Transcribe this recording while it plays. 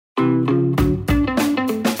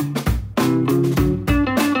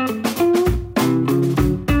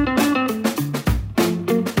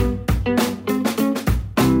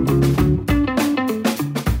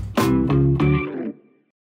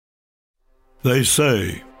They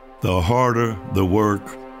say the harder the work,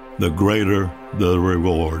 the greater the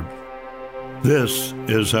reward. This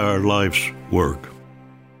is our life's work.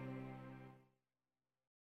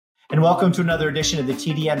 And welcome to another edition of the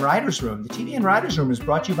TDN Writers Room. The TDN Writers Room is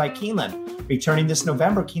brought to you by Keeneland. Returning this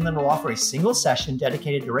November, Keeneland will offer a single session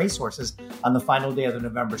dedicated to racehorses on the final day of the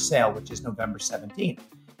November sale, which is November 17th.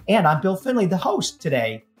 And I'm Bill Finley, the host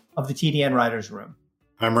today of the TDN Writers Room.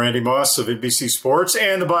 I'm Randy Moss of NBC Sports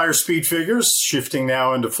and the Beyer Speed Figures, shifting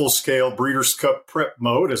now into full-scale Breeders' Cup prep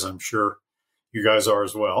mode, as I'm sure you guys are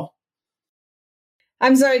as well.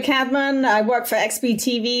 I'm Zoe Cadman. I work for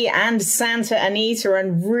XBTV and Santa Anita,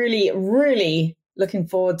 and really looking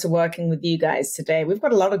forward to working with you guys today. We've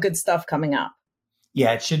got a lot of good stuff coming up.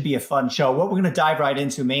 Yeah, it should be a fun show. What we're going to dive right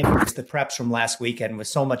into mainly is the preps from last weekend with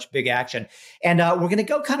so much big action. And we're going to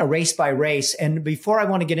go kind of race by race. And before I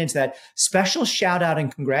want to get into that, special shout out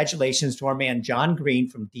and congratulations to our man, John Green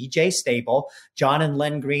from DJ Stable. John and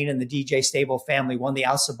Len Green and the DJ Stable family won the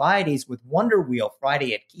Alcibiades with Wonder Wheel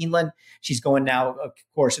Friday at Keeneland. She's going now, of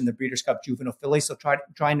course, in the Breeders' Cup Juvenile Filly. So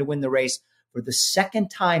trying to win the race for the second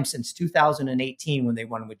time since 2018 when they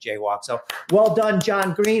won with Jaywalk. So well done,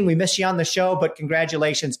 John Green. We miss you on the show, but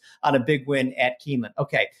congratulations on a big win at Keeneland.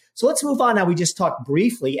 Okay, so let's move on now. We just talked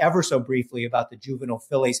briefly, ever so briefly, about the juvenile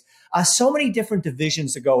fillies. So many different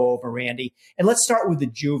divisions to go over, Randy. And let's start with the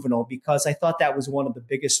juvenile because I thought that was one of the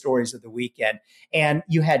biggest stories of the weekend. And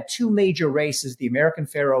you had two major races, the American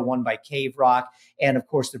Pharoah won by Cave Rock, and of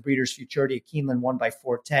course the Breeders' Futurity at Keeneland won by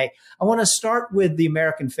Forte. I want to start with the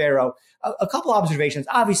American Pharoah. A couple observations.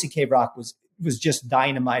 Obviously, Cave Rock was just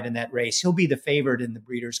dynamite in that race. He'll be the favorite in the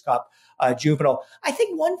Breeders' Cup Juvenile. I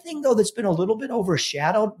think one thing, though, that's been a little bit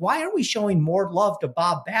overshadowed, why are we showing more love to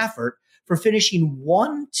Bob Baffert for finishing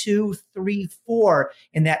 1, 2, 3, 4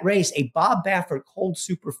 in that race? A Bob Baffert cold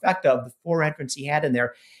superfecta of the 4 entrants he had in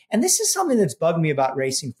there. And this is something that's bugged me about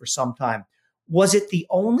racing for some time. Was it the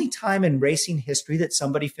only time in racing history that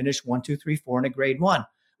somebody finished 1, 2, 3, 4 in a grade 1?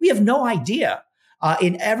 We have no idea.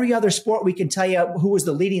 In every other sport, we can tell you who was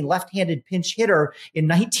the leading left-handed pinch hitter in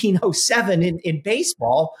 1907 in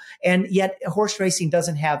baseball, and yet horse racing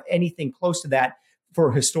doesn't have anything close to that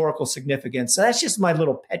for historical significance. So that's just my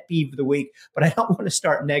little pet peeve of the week, but I don't want to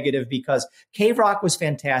start negative because Cave Rock was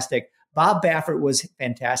fantastic. Bob Baffert was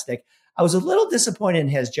fantastic. I was a little disappointed in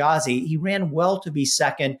Hezjazi. He ran well to be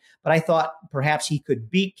second, but I thought perhaps he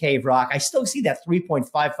could beat Cave Rock. I still see that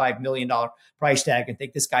 $3.55 million price tag and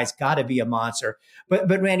think this guy's got to be a monster.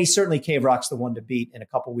 But Randy, certainly Cave Rock's the one to beat in a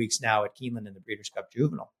couple weeks now at Keeneland in the Breeders' Cup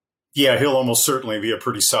Juvenile. Yeah, he'll almost certainly be a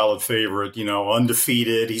pretty solid favorite,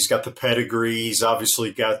 undefeated. He's got the pedigree. He's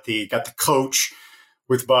obviously got the coach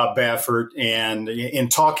with Bob Baffert. And in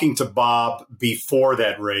talking to Bob before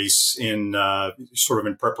that race, in sort of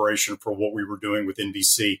in preparation for what we were doing with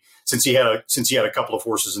NBC, since he had a couple of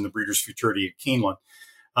horses in the Breeders' Futurity at Keeneland,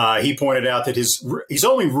 he pointed out that his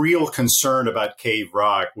only real concern about Cave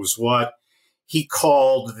Rock was what he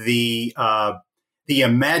called the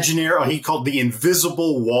invisible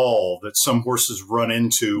wall that some horses run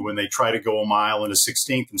into when they try to go a mile and a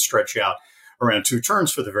 16th and stretch out around 2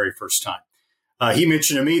 turns for the very first time. He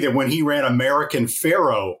mentioned to me that when he ran American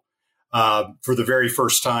Pharoah for the very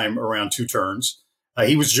first time around 2 turns,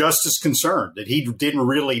 he was just as concerned that he didn't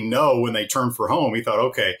really know when they turned for home. He thought,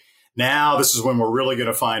 okay, now this is when we're really going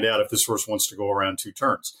to find out if this horse wants to go around 2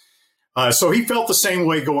 turns. So he felt the same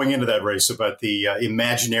way going into that race about the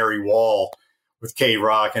imaginary wall with K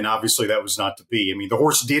Rock, and obviously that was not to be. I mean, the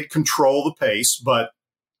horse did control the pace, but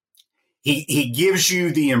he gives you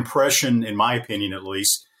the impression, in my opinion at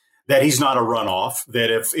least, that he's not a runoff, that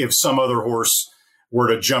if some other horse were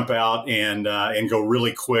to jump out and go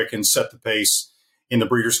really quick and set the pace in the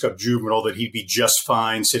Breeders' Cup Juvenile, that he'd be just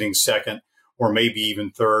fine sitting second or maybe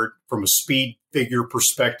even third. From a speed figure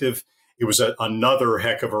perspective, it was another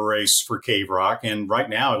heck of a race for Cave Rock. And right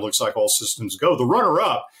now it looks like all systems go. The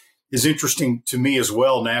runner-up is interesting to me as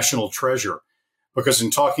well, National Treasure, because in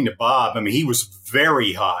talking to Bob, I mean, he was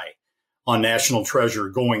very high on National Treasure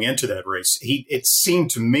going into that race. It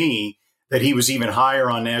seemed to me that he was even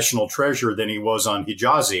higher on National Treasure than he was on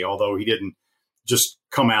Hezjazi, although he didn't just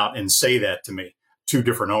come out and say that to me. 2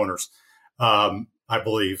 different owners, I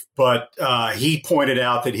believe. But he pointed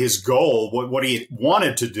out that his goal, what he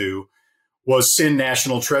wanted to do, was send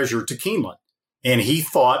National Treasure to Keeneland. And he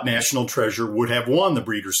thought National Treasure would have won the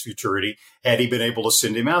Breeders' Futurity had he been able to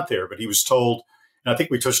send him out there. But he was told, and I think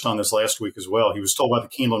we touched on this last week as well, he was told by the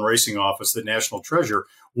Keeneland Racing Office that National Treasure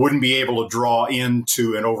wouldn't be able to draw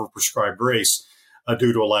into an overprescribed race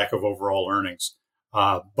due to a lack of overall earnings.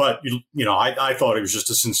 But I thought it was just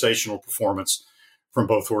a sensational performance from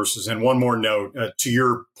both horses. And one more note to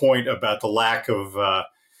your point about the lack of,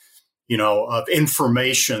 of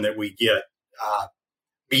information that we get,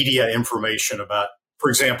 media information about, for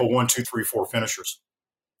example, 1, 2, 3, 4 finishers.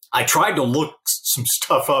 I tried to look some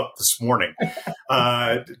stuff up this morning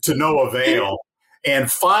to no avail,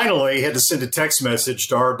 and finally had to send a text message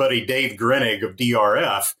to our buddy Dave Grenig of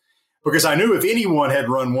DRF, because I knew if anyone had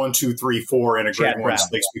run 1, 2, 3, 4 in a Grade 1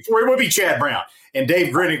 stakes before, it would be Chad Brown. And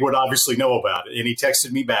Dave Grenig would obviously know about it. And he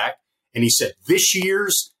texted me back and he said, this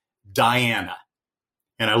year's Diana.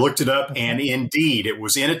 And I looked it up, and indeed, it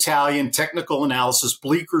was in Italian, technical analysis,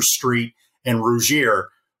 Bleecker Street and Rougier,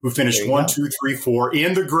 who finished 1, 2, 3, 4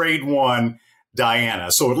 in the Grade 1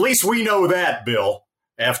 Diana. So at least we know that, Bill,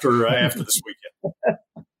 after this weekend.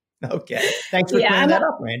 Okay. Thanks for clearing that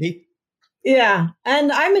up, Randy. Yeah.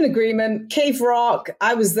 And I'm in agreement. Cave Rock,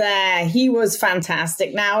 I was there. He was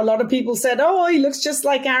fantastic. Now, a lot of people said, oh, he looks just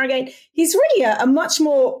like Arrogate. He's really a much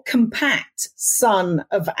more compact son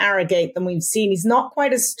of Arrogate than we've seen. He's not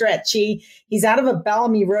quite as stretchy. He's out of a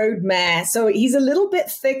Bellamy Road mare. So he's a little bit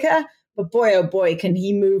thicker. But boy, oh boy, can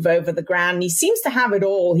he move over the ground. He seems to have it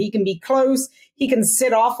all. He can be close. He can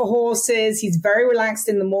sit off of horses. He's very relaxed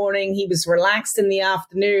in the morning. He was relaxed in the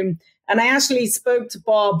afternoon. And I actually spoke to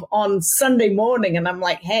Bob on Sunday morning, and I'm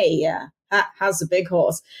like, hey, how's the big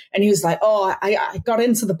horse? And he was like, oh, I got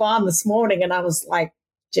into the barn this morning. And I was like,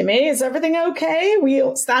 Jimmy, is everything okay? Are we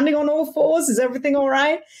standing on all fours? Is everything all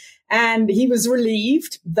right? And he was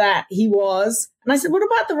relieved that he was. And I said, what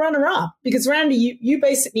about the runner-up? Because, Randy, you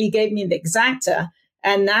basically gave me the exacta,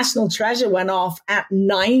 and National Treasure went off at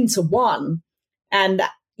 9-1. And,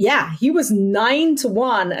 yeah, he was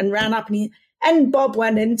 9-1 and ran up. And Bob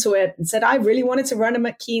went into it and said, I really wanted to run him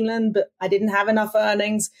at Keeneland, but I didn't have enough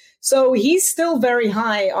earnings. So he's still very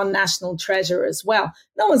high on National Treasure as well.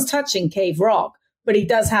 No one's touching Cave Rock, but he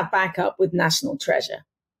does have backup with National Treasure.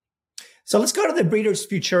 So let's go to the Breeders'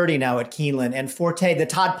 Futurity now at Keeneland and Forte, the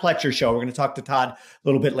Todd Pletcher Show. We're going to talk to Todd a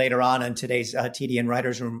little bit later on in today's TDN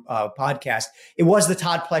Writers Room podcast. It was the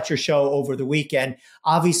Todd Pletcher Show over the weekend.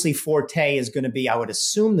 Obviously, Forte is going to be, I would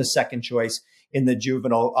assume, the second choice in the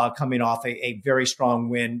juvenile, coming off a very strong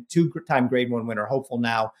win, 2-time Grade 1 winner, hopeful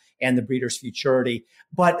now, and the Breeders' Futurity.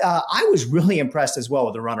 But I was really impressed as well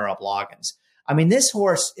with the runner-up Loggins. I mean, this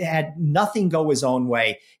horse had nothing go his own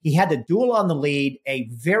way. He had the duel on the lead, a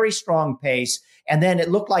very strong pace, and then it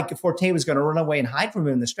looked like Forte was going to run away and hide from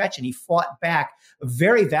him in the stretch, and he fought back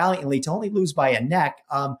very valiantly to only lose by a neck.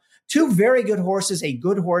 Two very good horses, a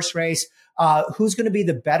good horse race. Who's going to be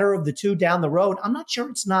the better of the two down the road? I'm not sure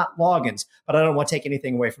it's not Loggins, but I don't want to take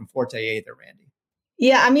anything away from Forte either, Randy.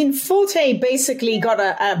 Yeah, I mean, Forte basically got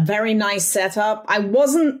a very nice setup. I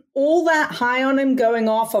wasn't all that high on him going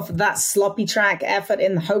off of that sloppy track effort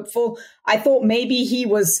in the Hopeful. I thought maybe he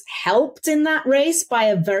was helped in that race by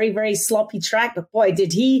a very, very sloppy track. But boy,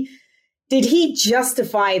 did he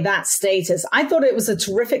justify that status. I thought it was a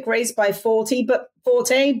terrific race by Forte, but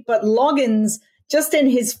Loggins, just in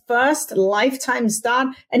his first lifetime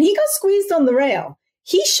start, and he got squeezed on the rail.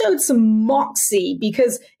 He showed some moxie,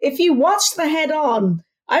 because if you watched the head on,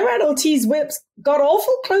 Irad Ortiz whips got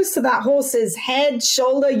awful close to that horse's head,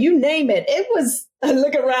 shoulder, you name it. It was,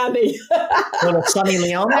 look at Randy. A little Sonny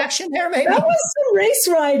Leon action there, maybe? That was some race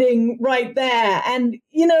riding right there. And,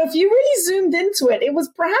 if you really zoomed into it, it was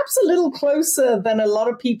perhaps a little closer than a lot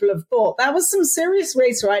of people have thought. That was some serious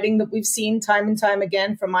race riding that we've seen time and time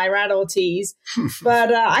again from Irad Ortiz.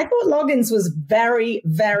 But I thought Loggins was very,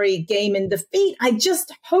 very game in defeat. I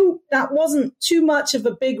just hope that wasn't too much of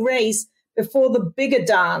a big race before the bigger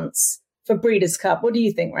dance for Breeders' Cup. What do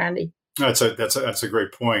you think, Randy? That's a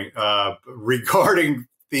great point regarding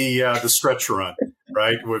the stretch run,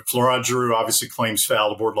 right? With Florent Geroux obviously claims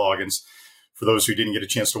foul aboard Loggins. For those who didn't get a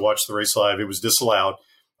chance to watch the race live, it was disallowed.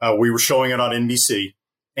 We were showing it on NBC,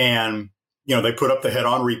 and they put up the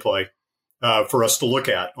head-on replay for us to look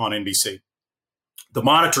at on NBC. The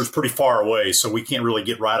monitor's pretty far away, so we can't really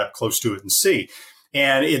get right up close to it and see.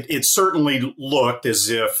 And it certainly looked as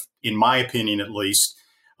if, in my opinion at least,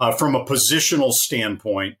 from a positional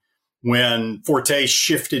standpoint, when Forte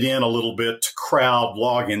shifted in a little bit to crowd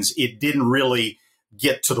Loggins, it didn't really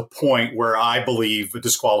get to the point where I believe a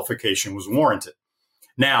disqualification was warranted.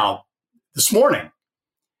 Now, this morning,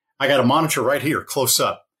 I got a monitor right here, close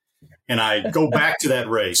up, and I go back to that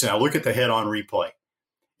race, and I look at the head-on replay.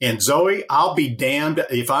 And Zoe, I'll be damned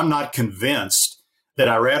if I'm not convinced that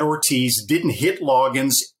Irad Ortiz didn't hit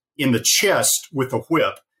Loggins in the chest with a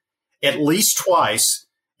whip at least twice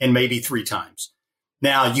and maybe 3 times.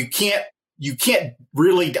 Now, you can't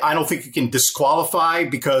really, I don't think you can disqualify,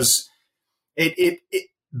 because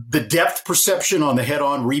The depth perception on the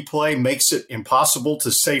head-on replay makes it impossible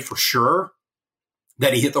to say for sure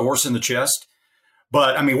that he hit the horse in the chest.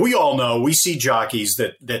 But, I mean, we all know, we see jockeys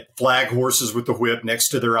that flag horses with the whip next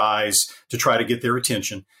to their eyes to try to get their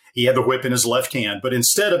attention. He had the whip in his left hand. But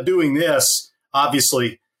instead of doing this,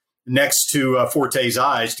 obviously, next to Forte's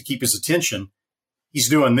eyes to keep his attention, he's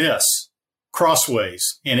doing this,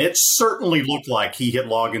 crossways. And it certainly looked like he hit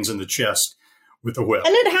Loggins in the chest with the whip.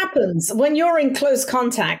 And it happens when you're in close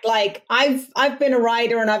contact. Like, I've been a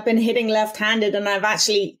rider and I've been hitting left-handed, and I've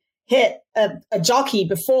actually hit a jockey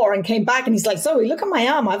before and came back and he's like, Zoe, look at my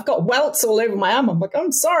arm. I've got welts all over my arm. I'm like,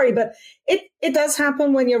 I'm sorry, but it does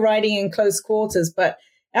happen when you're riding in close quarters. But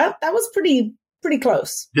that was pretty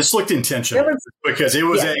close. This looked intentional because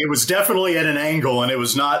it was definitely at an angle, and it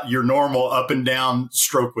was not your normal up and down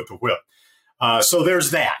stroke with the whip. So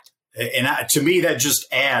there's that. And to me, that just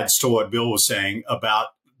adds to what Bill was saying about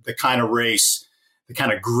the kind of race, the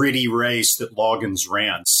kind of gritty race that Loggins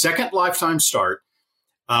ran. Second lifetime start.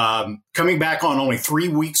 Coming back on only 3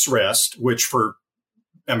 weeks rest, which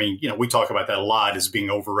we talk about that a lot as being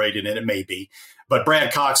overrated, and it may be, but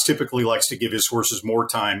Brad Cox typically likes to give his horses more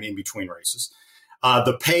time in between races.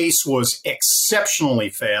 The pace was exceptionally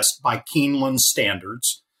fast by Keeneland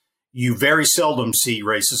standards. You very seldom see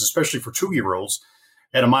races, especially for 2-year-olds,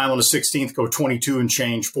 at 1 1/16 go 22 and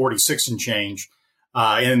change, 46 and change,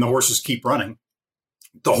 and the horses keep running.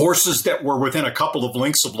 The horses that were within a couple of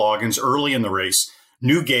lengths of Loggins early in the race,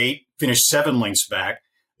 Newgate finished 7 lengths back.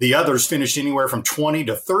 The others finished anywhere from 20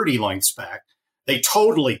 to 30 lengths back. They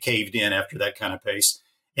totally caved in after that kind of pace.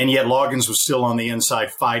 And yet Loggins was still on the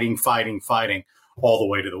inside fighting all the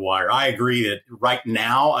way to the wire. I agree that right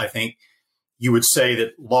now, I think you would say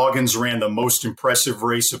that Loggins ran the most impressive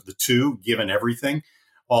race of the two, given everything.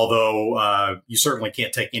 Although you certainly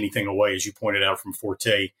can't take anything away, as you pointed out, from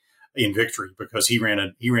Forte in victory, because he ran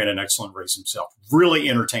an excellent race himself. Really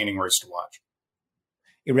entertaining race to watch.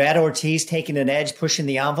 Irad Ortiz taking an edge, pushing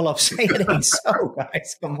the envelope. Say it ain't so,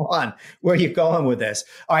 guys. Come on. Where are you going with this?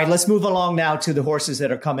 All right, let's move along now to the horses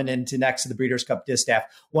that are coming into next to the Breeders' Cup Distaff.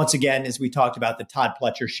 Once again, as we talked about, the Todd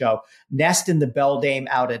Pletcher show. Nest and the Beldame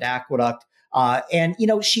out at Aqueduct.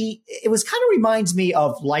 It was kind of reminds me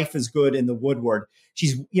of Life is Good in the Woodward.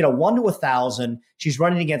 She's, 1 to 1,000. She's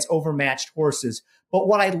running against overmatched horses. But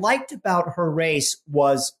what I liked about her race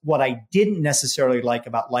was what I didn't necessarily like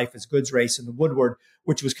about Life is Good's race in the Woodward,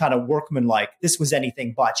 which was kind of workmanlike. This was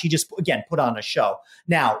anything but. She just, again, put on a show.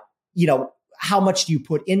 Now, how much do you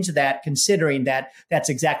put into that, considering that that's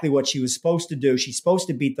exactly what she was supposed to do? She's supposed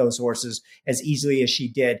to beat those horses as easily as she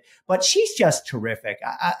did. But she's just terrific.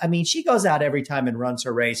 I mean, she goes out every time and runs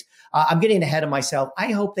her race. I'm getting ahead of myself.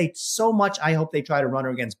 I hope they try to run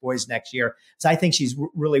her against boys next year, because I think she's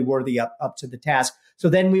really worthy up to the task. So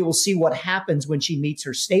then we will see what happens when she meets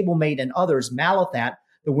her stablemate and others, Malathat,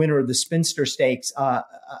 the winner of the Spinster Stakes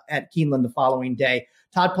at Keeneland the following day.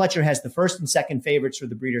 Todd Pletcher has the first and second favorites for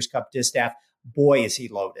the Breeders' Cup Distaff. Boy, is he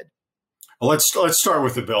loaded. Well, let's start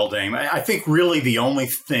with the Beldame. I think really the only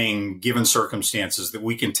thing, given circumstances, that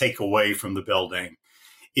we can take away from the Beldame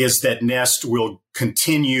is that Nest will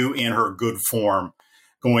continue in her good form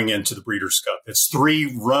going into the Breeders' Cup. It's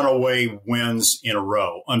 3 runaway wins in a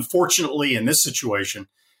row. Unfortunately, in this situation,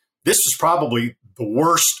 this is probably the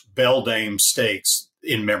worst Beldame Stakes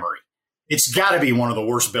in memory. It's got to be one of the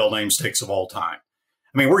worst Beldame Stakes of all time.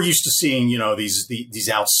 I mean, we're used to seeing, these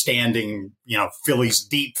outstanding, fillies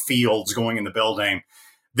deep fields going in the Beldame.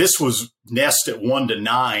 This was Nest at 1 to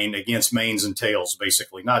 9 against Manes and Tails,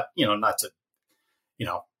 basically. Not to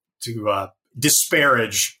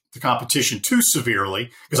disparage the competition too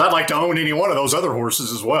severely, because I'd like to own any one of those other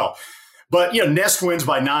horses as well. But, Nest wins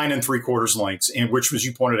by 9 3/4 lengths, and which, as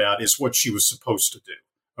you pointed out, is what she was supposed to do.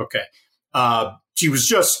 Okay. She was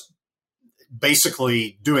just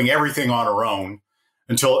basically doing everything on her own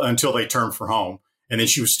until they turned for home. And then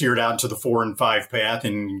she was steered out into the 4 and 5 path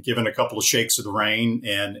and given a couple of shakes of the rein,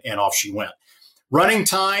 and off she went. Running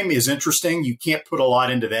time is interesting. You can't put a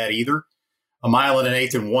lot into that either. 1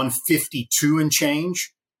 1/8 and 1:52 and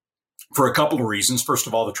change for a couple of reasons. First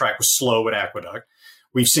of all, the track was slow at Aqueduct.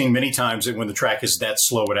 We've seen many times that when the track is that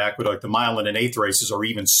slow at Aqueduct, the 1 1/8 races are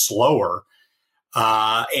even slower.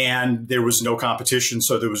 And there was no competition,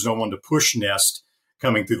 so there was no one to push Nest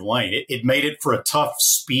coming through the lane. It made it for a tough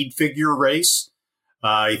speed figure race.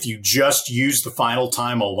 If you just use the final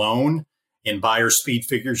time alone in Beyer speed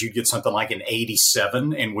figures, you get something like an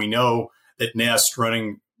 87. And we know that Nest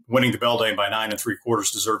winning the Beldame by 9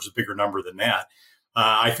 3/4 deserves a bigger number than that.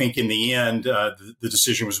 I think in the end, the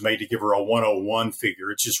decision was made to give her a 101 figure.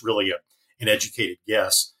 It's just really an educated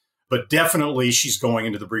guess. But definitely she's going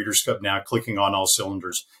into the Breeders' Cup now, clicking on all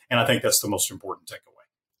cylinders. And I think that's the most important takeaway.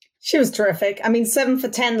 She was terrific. I mean, 7 for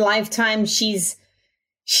 10 lifetime. She's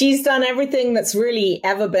done everything that's really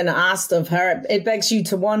ever been asked of her. It begs you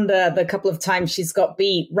to wonder the couple of times she's got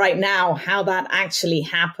beat right now, how that actually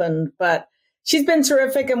happened. But she's been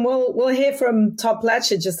terrific, and we'll hear from Todd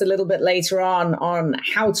Pletcher just a little bit later on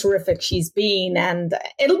how terrific she's been. And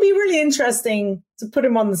it'll be really interesting to put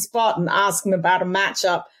him on the spot and ask him about a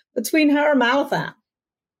matchup between her and Malathaat.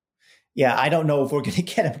 Yeah, I don't know if we're going to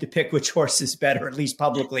get him to pick which horse is better, at least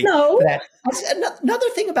publicly. No. Another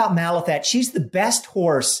thing about Malathaat, she's the best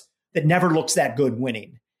horse that never looks that good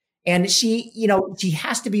winning. And she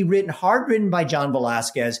has to be hard ridden by John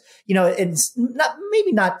Velasquez. It's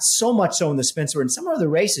maybe not so much so in the Spencer. In some other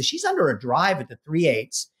races, she's under a drive at the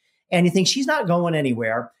 3/8, and you think she's not going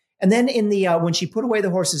anywhere. And then in the when she put away the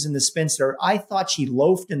horses in the Spencer, I thought she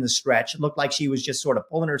loafed in the stretch. It looked like she was just sort of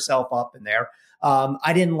pulling herself up in there.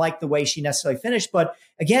 I didn't like the way she necessarily finished, but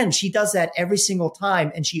again, she does that every single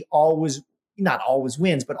time, and she not always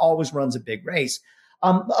wins, but always runs a big race.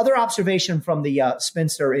 The other observation from the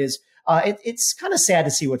Spencer is it's kind of sad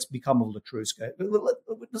to see what's become of Letruska.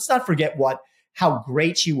 Let's not forget how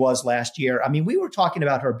great she was last year. I mean, we were talking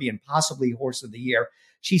about her being possibly horse of the year.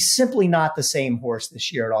 She's simply not the same horse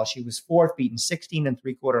this year at all. She was fourth, beaten 16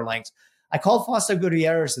 3/4 lengths. I called Fausto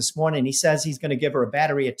Gutierrez this morning. He says he's going to give her a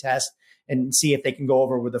battery of tests and see if they can go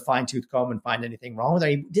over with a fine-tooth comb and find anything wrong with her.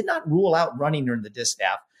 He did not rule out running her in the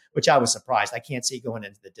distaff, which I was surprised. I can't see going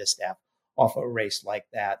into the distaff off a race like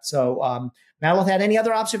that. So, Malathaat, any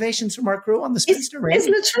other observations from our crew on the Spencer? Is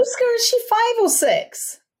Letruska, is she 5 or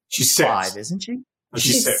 6? She's 6. 5, isn't she?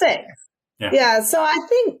 She's 6. Yeah. So I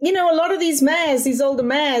think, a lot of these mares, these older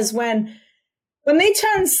mares, when they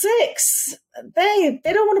turn 6, they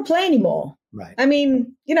don't want to play anymore. Right. I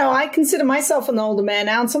mean, I consider myself an older man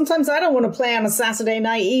now, and sometimes I don't want to play on a Saturday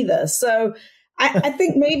night either. So I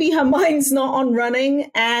think maybe her mind's not on running,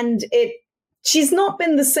 and she's not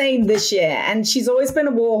been the same this year. And she's always been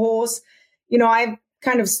a war horse. I've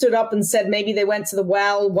kind of stood up and said maybe they went to the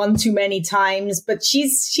well one too many times, but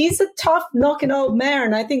she's a tough knocking old mare.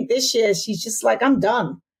 And I think this year she's just like, I'm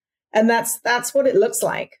done. And that's what it looks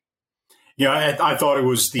like. Yeah, I thought it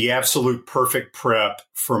was the absolute perfect prep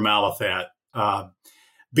for Malathaat.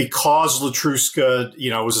 Because Letruska,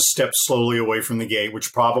 was a step slowly away from the gate,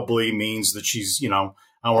 which probably means that she's, I don't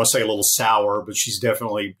want to say a little sour, but she's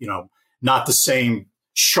definitely, not the same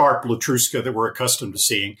sharp Letruska that we're accustomed to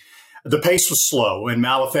seeing. The pace was slow, and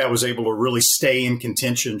Malathaat was able to really stay in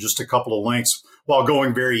contention just a couple of lengths while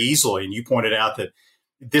going very easily. And you pointed out that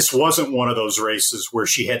this wasn't one of those races where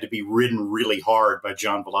she had to be ridden really hard by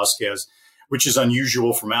John Velasquez, which is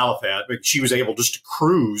unusual for Malathaat, but she was able just to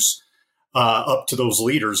cruise up to those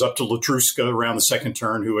leaders, up to Letruska around the second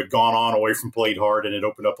turn, who had gone on away from Played Hard and had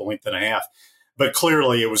opened up a length and a half. But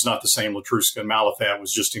clearly it was not the same Letruska, and Malathaat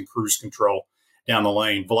was just in cruise control down the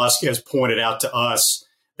lane. Velasquez pointed out to us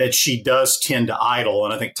that she does tend to idle,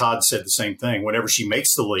 and I think Todd said the same thing, whenever she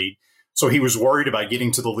makes the lead. So he was worried about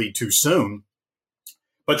getting to the lead too soon.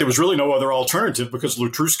 But there was really no other alternative because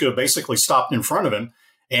Letruska basically stopped in front of him,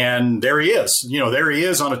 and there he is. There he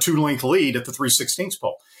is on a 2-length lead at the 3/16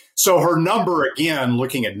 pole. So her number, again,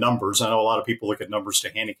 looking at numbers, I know a lot of people look at numbers to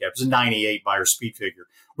handicap, is 98 by her speed figure,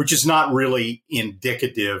 which is not really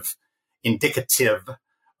indicative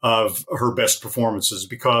of her best performances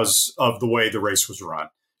because of the way the race was run.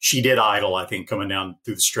 She did idle, I think, coming down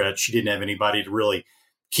through the stretch. She didn't have anybody to really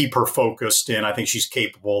keep her focused, and I think she's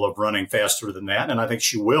capable of running faster than that, and I think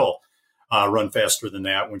she will run faster than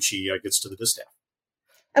that when she gets to the distaff.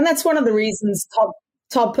 And that's one of the reasons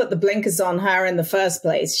Todd put the blinkers on her in the first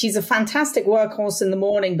place. She's a fantastic workhorse in the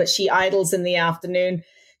morning, but she idles in the afternoon.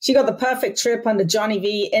 She got the perfect trip under Johnny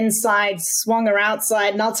V inside, swung her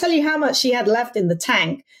outside. And I'll tell you how much she had left in the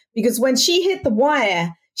tank, because when she hit the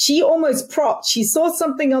wire, she almost propped. She saw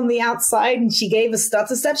something on the outside and she gave a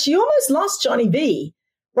stutter step. She almost lost Johnny V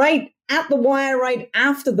right at the wire, right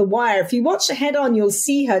after the wire. If you watch her head on, you'll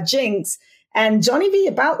see her jinx. And Johnny V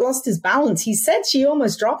about lost his balance. He said she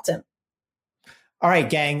almost dropped him. All right,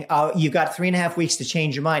 gang, you've got 3.5 weeks to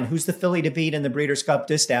change your mind. Who's the filly to beat in the Breeders' Cup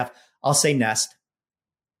distaff? I'll say Nest.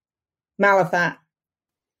 Malathaat.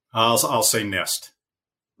 I'll say Nest.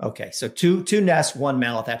 Okay, so two Nest, 1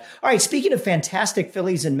 Malathaat. All right, speaking of fantastic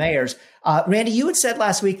fillies and mares, Randy, you had said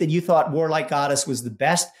last week that you thought Warlike Goddess was the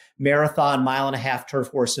best marathon 1.5-mile turf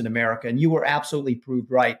horse in America, and you were absolutely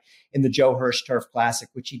proved right in the Joe Hirsch Turf Classic,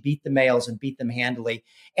 which he beat the males and beat them handily.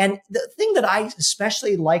 And the thing that I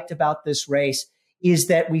especially liked about this race is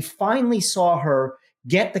that we finally saw her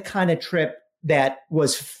get the kind of trip that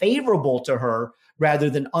was favorable to her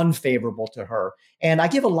rather than unfavorable to her. And I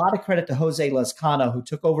give a lot of credit to Jose Lezcano, who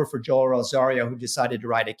took over for Joel Rosario, who decided to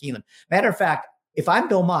ride at Keeneland. Matter of fact, if I'm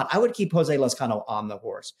Bill Mott, I would keep Jose Lezcano on the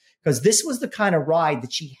horse because this was the kind of ride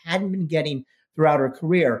that she hadn't been getting throughout her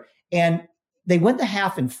career. And they went the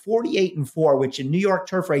half in 48-4, which in New York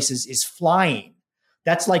turf races is flying.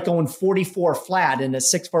 That's like going 44 flat in a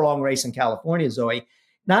 6 furlong race in California, Zoe.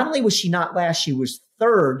 Not only was she not last, she was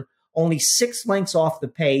third, only 6 lengths off the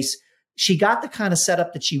pace. She got the kind of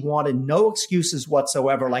setup that she wanted, no excuses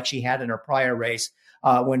whatsoever, like she had in her prior race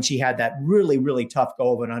when she had that really, really tough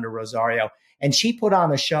go of it under Rosario. And she put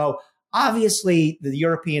on a show. Obviously, the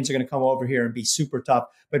Europeans are going to come over here and be super tough.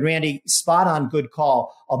 But Randy, spot on, good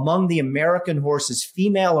call. Among the American horses,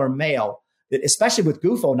 female or male, that especially with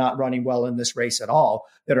Gufo not running well in this race at all,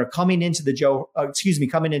 that are coming into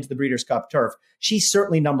coming into the Breeders' Cup turf, she's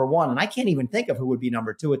certainly number one. And I can't even think of who would be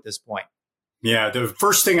number 2 at this point. Yeah, the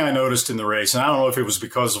first thing I noticed in the race, and I don't know if it was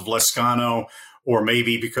because of Lezcano or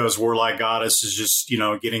maybe because Warlike Goddess is just,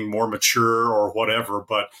 getting more mature or whatever,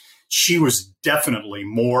 but she was definitely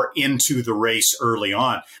more into the race early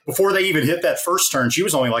on. Before they even hit that first turn, she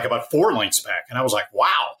was only like about 4 lengths back. And I was like,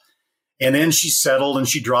 wow. And then she settled and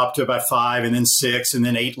she dropped to about 5 and then 6 and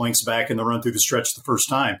then 8 lengths back in the run through the stretch the first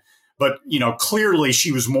time. But, clearly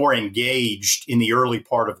she was more engaged in the early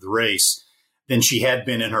part of the race than she had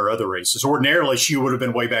been in her other races. Ordinarily, she would have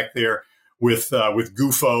been way back there with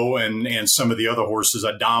Gufo and some of the other horses,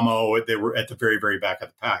 Adamo. They were at the very, very back of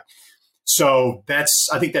the pack. So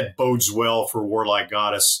I think that bodes well for Warlike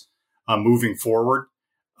Goddess moving forward.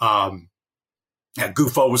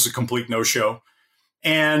 Gufo was a complete no-show.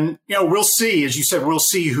 And, we'll see, as you said, we'll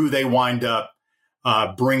see who they wind up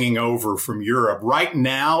bringing over from Europe. Right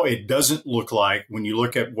now, it doesn't look like, when you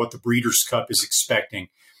look at what the Breeders' Cup is expecting,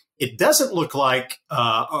 it doesn't look like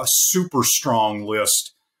a super strong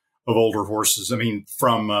list of older horses. I mean,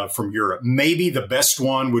 from Europe. Maybe the best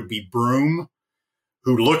one would be Broome,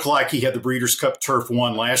 who looked like he had the Breeders' Cup Turf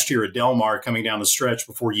 1 last year at Del Mar coming down the stretch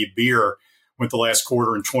before Yabir went the last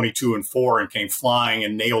quarter in 22-4 and came flying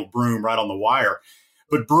and nailed Broome right on the wire.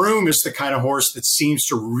 But Broome is the kind of horse that seems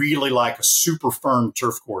to really like a super firm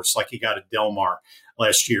turf course like he got at Del Mar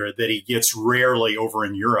last year that he gets rarely over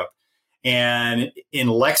in Europe. And in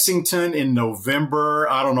Lexington in November,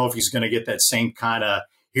 I don't know if he's going to get that same kind of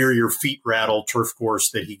hear your feet rattle turf course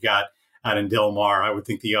that he got out in Del Mar. I would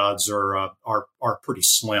think the odds are pretty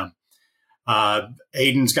slim.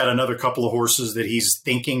 Aiden's got another couple of horses that he's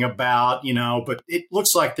thinking about, but it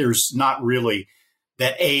looks like there's not really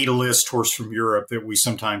that A-list horse from Europe that we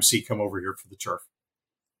sometimes see come over here for the turf.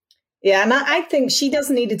 Yeah, and I think she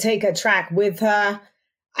doesn't need to take her track with her.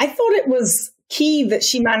 I thought it was key that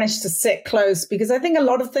she managed to sit close, because I think a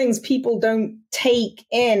lot of things people don't take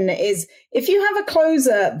in is if you have a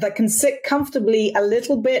closer that can sit comfortably a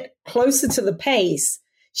little bit closer to the pace,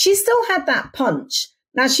 she still had that punch.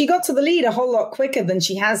 Now, she got to the lead a whole lot quicker than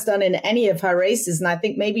she has done in any of her races, and I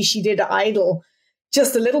think maybe she did idle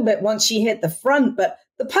just a little bit once she hit the front, but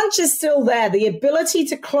the punch is still there. The ability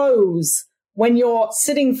to close when you're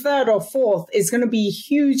sitting third or fourth is going to be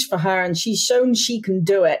huge for her, and she's shown she can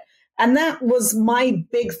do it. And that was my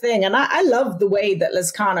big thing. And I love the way that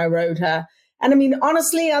Lezcano rode her. And I mean,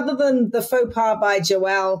 honestly, other than the faux pas by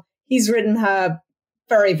Joel, he's ridden her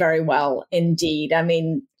very, very well indeed. I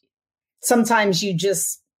mean, sometimes you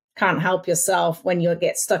just can't help yourself when you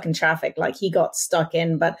get stuck in traffic like he got stuck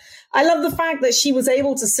in. But I love the fact that she was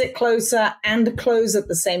able to sit closer and close at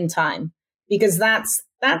the same time, because that's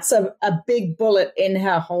a big bullet in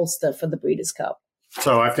her holster for the Breeders' Cup.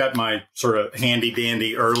 So I've got my sort of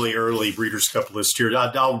handy-dandy early Breeders' Cup list here.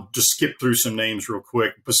 I'll just skip through some names real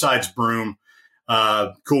quick. Besides Broome,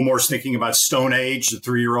 Coolmore's thinking about Stone Age, the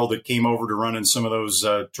 3-year-old that came over to run in some of those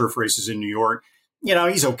turf races in New York.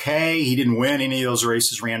 He's okay. He didn't win any of those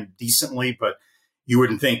races, ran decently, but you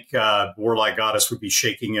wouldn't think Warlike Goddess would be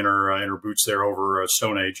shaking in her boots there over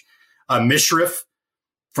Stone Age. Mishriff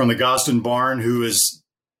from the Gosden Barn, who is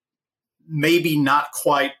maybe not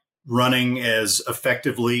quite running as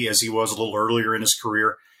effectively as he was a little earlier in his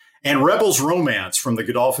career. And Rebels Romance from the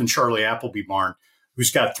Godolphin Charlie Appleby Barn,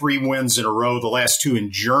 who's got 3 wins in a row, the last 2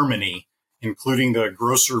 in Germany, including the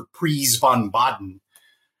Grosser Prix von Baden.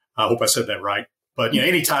 I hope I said that right. But,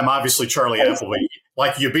 anytime, obviously, Charlie Appleby,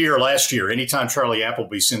 like Yabir last year, anytime Charlie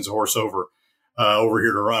Appleby sends a horse over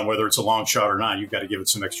here to run, whether it's a long shot or not, you've got to give it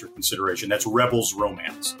some extra consideration. That's Rebels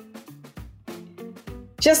Romance.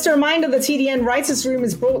 Just a reminder, the TDN Writers' Room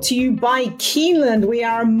is brought to you by Keeneland. We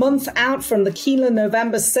are a month out from the Keeneland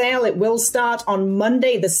November sale. It will start on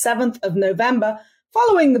Monday, the 7th of November.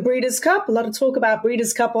 following the Breeders' Cup. A lot of talk about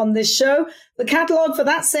Breeders' Cup on this show. The catalog for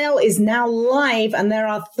that sale is now live, and there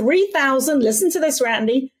are 3,000, listen to this,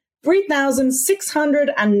 Randy,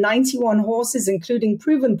 3,691 horses, including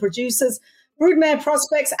proven producers, broodmare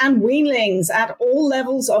prospects, and weanlings at all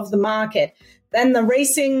levels of the market. Then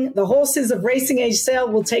the Horses of Racing Age sale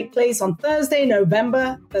will take place on Thursday,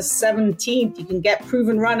 November the 17th. You can get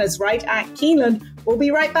proven runners right at Keeneland. We'll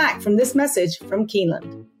be right back from this message from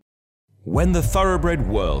Keeneland. When the thoroughbred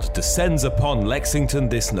world descends upon Lexington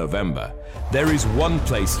this November, there is one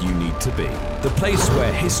place you need to be. The place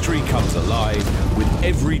where history comes alive with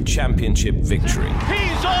every championship victory.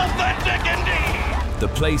 He's authentic indeed! The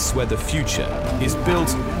place where the future is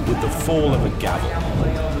built with the fall of a gavel.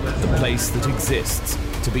 The place that exists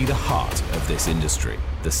to be the heart of this industry.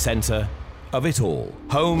 The center of it all.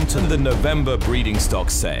 Home to the November breeding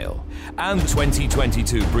stock sale and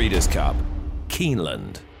 2022 Breeders' Cup,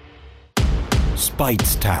 Keeneland.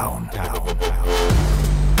 Speightstown,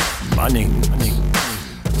 Munning,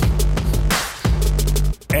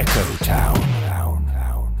 Echo Town.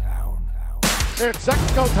 It's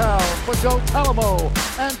Echo Town for Joe Talamo,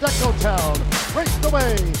 and Echo Town raced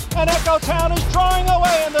away. And Echo Town is drawing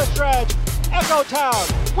away in the stretch. Echo Town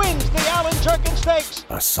wins the Alan Jerkin Stakes.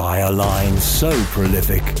 A sire line so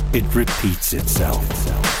prolific, it repeats itself.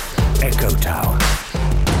 Echo Town.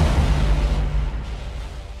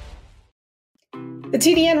 The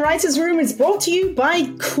TDN Writers Room is brought to you by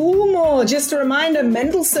Coolmore. Just a reminder,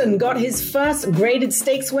 Mendelssohn got his first graded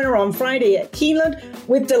stakes winner on Friday at Keeneland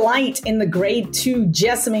with Delight in the Grade 2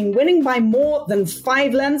 Jessamine, winning by more than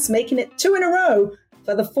 5 lengths, making it 2 in a row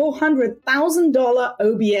for the $400,000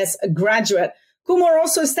 OBS graduate. Coolmore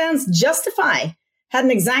also stands Justify. Had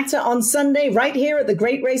an exacta on Sunday right here at the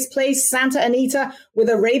Great Race Place, Santa Anita, with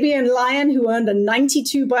Arabian Lion, who earned a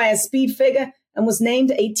 92 by a speed figure and was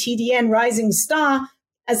named a TDN Rising Star,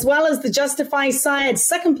 as well as the Justify sired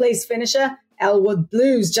second place finisher, Elwood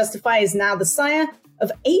Blues. Justify is now the sire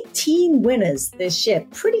of 18 winners this year.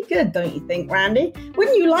 Pretty good, don't you think, Randy?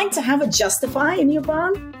 Wouldn't you like to have a Justify in your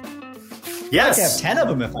barn? Yes. I'd have 10 of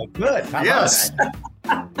them if I could. How yes.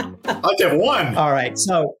 I'd have one. All right.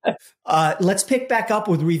 So let's pick back up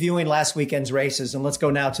with reviewing last weekend's races. And let's go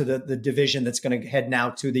now to the division that's going to head now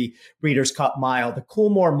to the Breeders' Cup Mile, the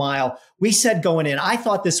Coolmore Mile. We said going in, I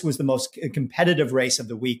thought this was the most competitive race of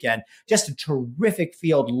the weekend. Just a terrific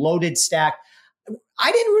field, loaded stack.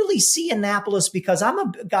 I didn't really see Annapolis because I'm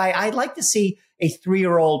a guy, I like to see a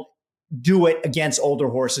 3-year-old do it against older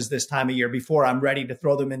horses this time of year before I'm ready to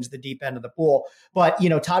throw them into the deep end of the pool. But,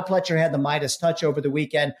 Todd Pletcher had the Midas touch over the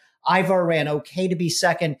weekend. Ivar ran okay to be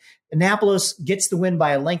second. Annapolis gets the win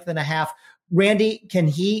by a length and a half. Randy, can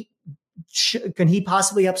he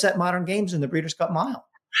possibly upset Modern Games in the Breeders' Cup Mile?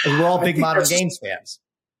 We're all big Modern Games fans.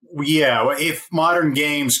 Yeah, if Modern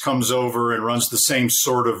Games comes over and runs the same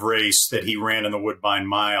sort of race that he ran in the Woodbine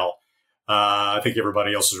Mile, I think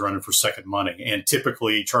everybody else is running for second money. And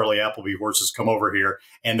typically, Charlie Appleby horses come over here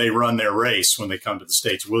and they run their race when they come to the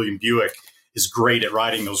States. William Buick is great at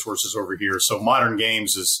riding those horses over here. So Modern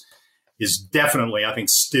Games is definitely, I think,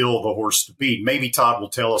 still the horse to beat. Maybe Todd will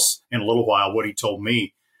tell us in a little while what he told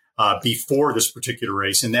me before this particular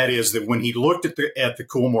race, and that is that when he looked at the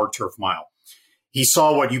Coolmore Turf Mile, he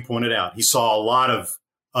saw what you pointed out. He saw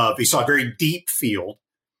he saw a very deep field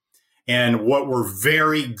and what were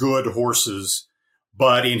very good horses,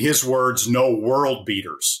 but in his words, no world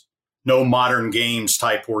beaters, no Modern Games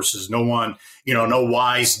type horses, no one, no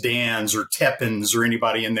Wise Dans or Teppins or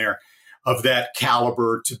anybody in there of that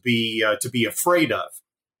caliber to be afraid of.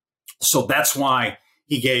 So that's why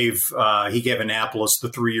he gave Annapolis, the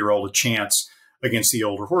 3-year-old, a chance against the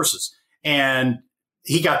older horses. And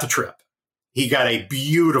he got the trip. He got a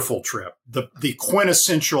beautiful trip, the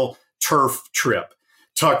quintessential turf trip,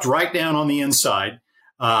 tucked right down on the inside.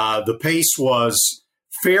 The pace was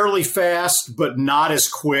fairly fast, but not as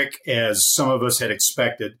quick as some of us had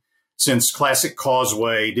expected, since Classic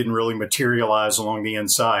Causeway didn't really materialize along the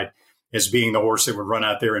inside as being the horse that would run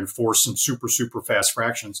out there and force some super, super fast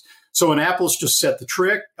fractions. So Annapolis just set the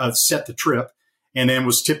trip, and then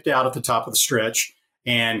was tipped out at the top of the stretch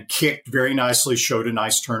and kicked very nicely, showed a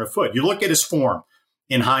nice turn of foot. You look at his form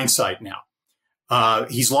in hindsight now.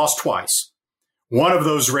 He's lost twice. One of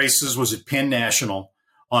those races was at Penn National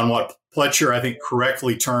on what Pletcher, I think,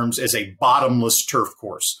 correctly terms as a bottomless turf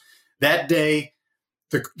course. That day,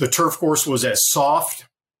 the turf course was as soft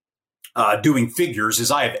doing figures as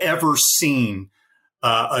I have ever seen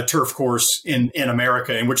a turf course in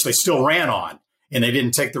America, in which they still ran on, and they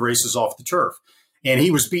didn't take the races off the turf. And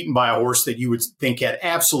he was beaten by a horse that you would think had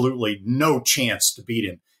absolutely no chance to beat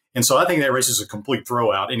him. And so I think that race is a complete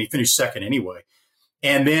throwout, and he finished second anyway.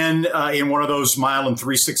 And then in one of those mile and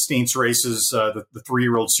 3/16 races, the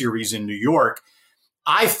 3-year-old series in New York,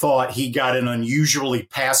 I thought he got an unusually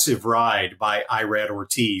passive ride by Irad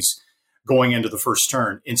Ortiz going into the first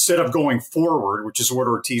turn. Instead of going forward, which is what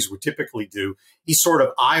Ortiz would typically do, he sort of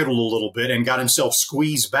idled a little bit and got himself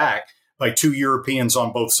squeezed back by 2 Europeans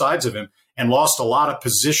on both sides of him and lost a lot of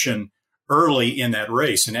position early in that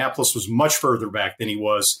race. Annapolis was much further back than he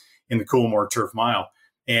was in the Coolmore Turf Mile.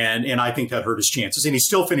 And I think that hurt his chances. And he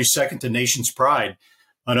still finished second to Nation's Pride,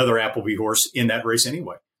 another Appleby horse, in that race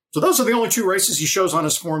anyway. So those are the only 2 races he shows on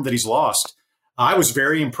his form that he's lost. I was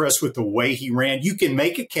very impressed with the way he ran. You can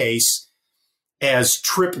make a case, as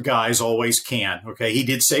trip guys always can. Okay, he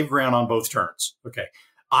did save ground on both turns. Okay,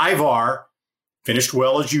 Ivar finished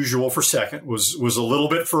well as usual for second, was a little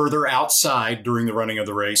bit further outside during the running of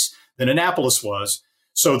the race than Annapolis was.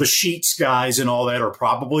 So the Sheets guys and all that are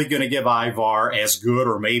probably going to give Ivar as good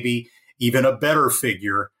or maybe even a better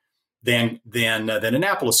figure than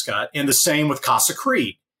Annapolis got. And the same with Casa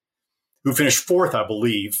Creed, who finished 4th, I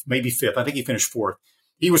believe, maybe 5th. I think he finished 4th.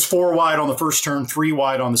 He was 4 wide on the first turn, 3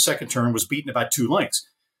 wide on the second turn, was beaten about 2 lengths.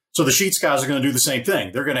 So the Sheets guys are going to do the same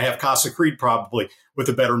thing. They're going to have Casa Creed probably with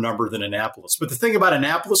a better number than Annapolis. But the thing about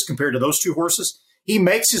Annapolis compared to those 2 horses, he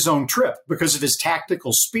makes his own trip because of his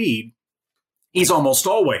tactical speed. He's almost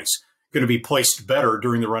always going to be placed better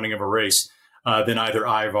during the running of a race than either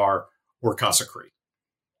Ivar or Casa Creed.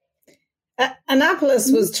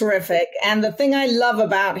 Annapolis was terrific. And the thing I love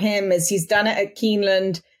about him is he's done it at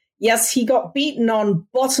Keeneland. Yes, he got beaten on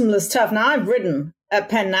bottomless turf. Now, I've ridden at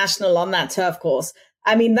Penn National on that turf course.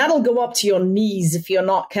 I mean, that'll go up to your knees if you're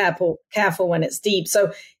not careful when it's deep.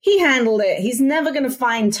 So he handled it. He's never going to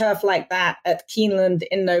find turf like that at Keeneland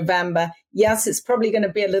in November. Yes, it's probably going to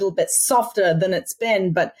be a little bit softer than it's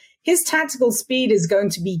been, but his tactical speed is going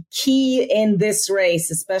to be key in this race,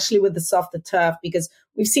 especially with the softer turf, because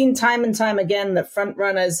we've seen time and time again that front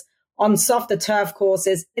runners on softer turf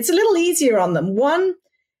courses, it's a little easier on them. 1,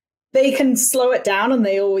 they can slow it down, and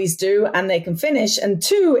they always do, and they can finish. And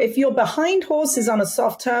 2, if you're behind horses on a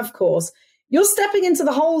soft turf course, you're stepping into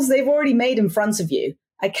the holes they've already made in front of you.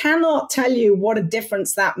 I cannot tell you what a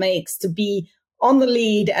difference that makes to be on the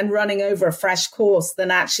lead and running over a fresh course than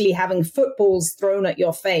actually having footballs thrown at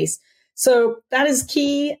your face. So that is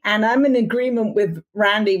key. And I'm in agreement with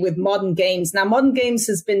Randy with Modern Games. Now, Modern Games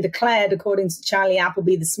has been declared, according to Charlie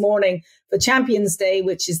Appleby this morning, for Champions Day,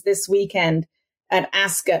 which is this weekend at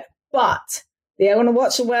Ascot. But they are going to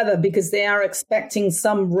watch the weather because they are expecting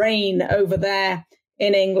some rain over there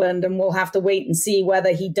in England. And we'll have to wait and see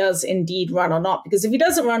whether he does indeed run or not. Because if he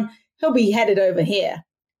doesn't run, he'll be headed over here.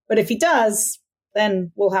 But if he does,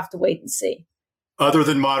 then we'll have to wait and see. Other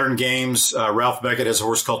than Modern Games, Ralph Beckett has a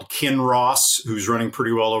horse called Kinross, who's running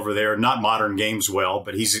pretty well over there. Not Modern Games well,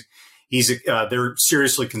 but they're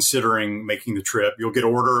seriously considering making the trip. You'll get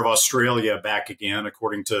Order of Australia back again,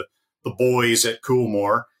 according to the boys at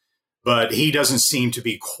Coolmore. But he doesn't seem to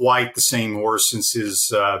be quite the same horse since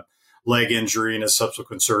his leg injury and his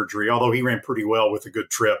subsequent surgery, although he ran pretty well with a good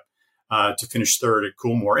trip to finish 3rd at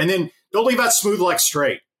Coolmore. And then don't leave out Smooth Like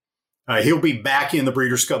Straight. He'll be back in the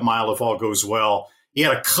Breeders' Cup Mile if all goes well. He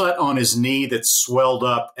had a cut on his knee that swelled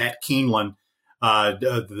up at Keeneland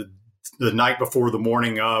the night before the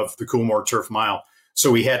morning of the Coolmore Turf Mile.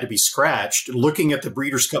 So he had to be scratched. Looking at the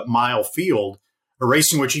Breeders' Cup Mile field, a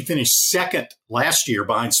race in which he finished 2nd last year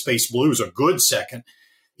behind Space Blues, a good 2nd.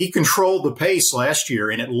 He controlled the pace last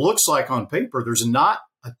year, and it looks like on paper there's not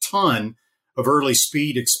a ton of early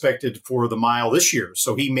speed expected for the mile this year.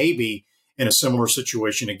 So he may be in a similar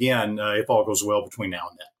situation again if all goes well between now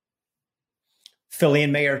and then. Filly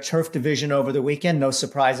and Mayer Turf Division over the weekend. No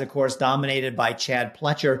surprise, of course, dominated by Chad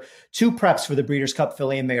Pletcher. 2 preps for the Breeders' Cup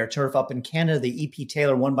Filly and Mayer Turf up in Canada. The EP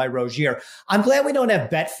Taylor won by Rogier. I'm glad we don't have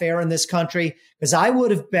Betfair in this country because I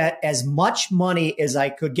would have bet as much money as I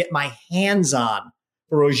could get my hands on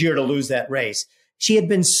for Rogier to lose that race. She had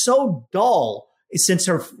been so dull since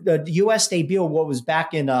her U.S. debut, what was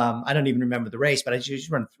back in, I don't even remember the race, but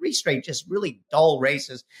she's run 3 straight, just really dull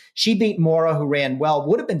races. She beat Mora, who ran well,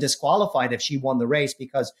 would have been disqualified if she won the race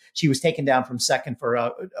because she was taken down from 2nd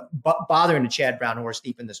for bothering a Chad Brown horse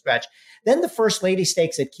deep in the stretch. Then the First Lady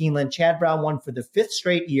Stakes at Keeneland. Chad Brown won for the 5th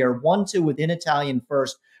straight year, 1-2 within Italian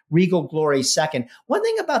first, Regal Glory second. One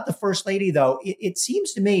thing about the First Lady, though, it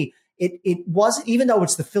seems to me, it wasn't, even though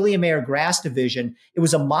it's the Filly and Mayer Grass division, it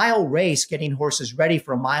was a mile race getting horses ready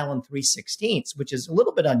for a mile and 3/16, which is a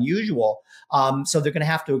little bit unusual. So they're going to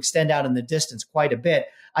have to extend out in the distance quite a bit.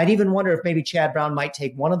 I'd even wonder if maybe Chad Brown might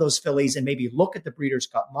take one of those fillies and maybe look at the Breeders'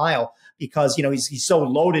 Cup Mile because, you know, he's so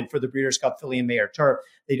loaded for the Breeders' Cup Filly and Mayer Turf.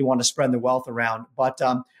 They do want to spread the wealth around. But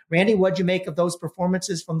Randy, what'd you make of those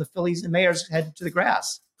performances from the fillies and mares headed to the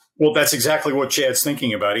grass? Well, that's exactly what Chad's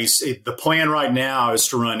thinking about. The plan right now is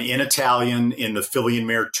to run in Italian in the filly and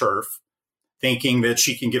mare turf, thinking that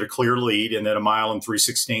she can get a clear lead and that 1 mile and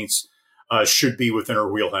 3/16 should be within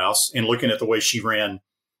her wheelhouse. And looking at the way she ran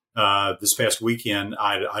this past weekend,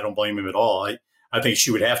 I don't blame him at all. I think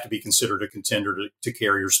she would have to be considered a contender to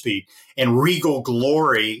carry her speed. And Regal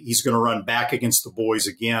Glory, he's going to run back against the boys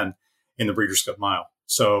again in the Breeders' Cup Mile.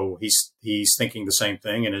 So he's thinking the same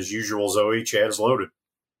thing. And as usual, Zoe, Chad is loaded.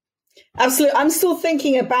 Absolutely. I'm still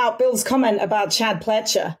thinking about Bill's comment about Chad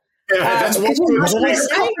Pletcher. Yeah, that's what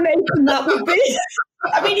that would be.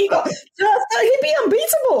 I mean, he'd be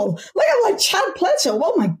unbeatable. I'm like Chad Pletcher.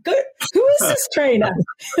 Oh my God, who is this trainer?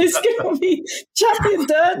 He's going to be champion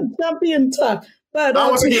dirt and champion tough. But I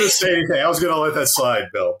wasn't going to say anything. I was going to let that slide,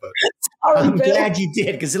 Bill. But I'm glad you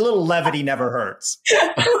did, because a little levity never hurts.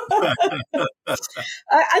 I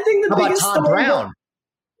think the biggest Todd story. Brown?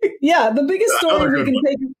 The biggest story we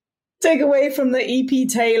can take away from the EP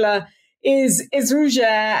Taylor is Rougère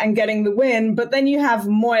and getting the win. But then you have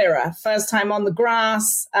Moira, first time on the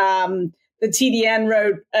grass. The TDN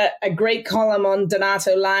wrote a great column on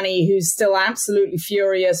Donato Lani, who's still absolutely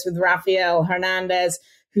furious with Rafael Hernandez,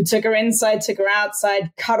 who took her inside, took her outside,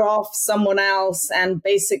 cut off someone else, and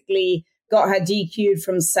basically got her DQ'd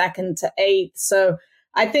from 2nd to 8th. So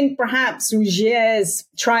I think perhaps Rougère's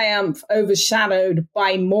triumph overshadowed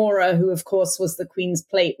by Mora, who, of course, was the Queen's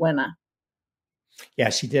Plate winner.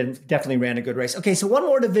 Yeah, she definitely ran a good race. Okay, so one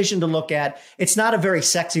more division to look at. It's not a very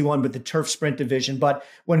sexy one, but the turf sprint division. But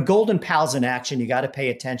when Golden Pal's in action, you got to pay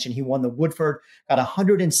attention. He won the Woodford, got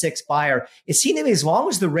 106 buyer. It seemed to me as long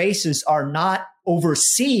as the races are not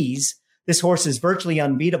overseas, this horse is virtually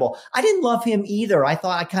unbeatable. I didn't love him either. I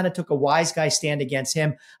thought I kind of took a wise guy stand against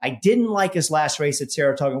him. I didn't like his last race at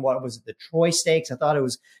Saratoga. What was it, the Troy Stakes? I thought it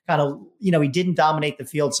was kind of, he didn't dominate the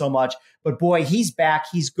field so much. But boy, he's back.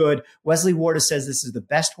 He's good. Wesley Ward says this is the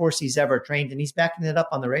best horse he's ever trained, and he's backing it up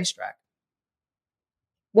on the racetrack.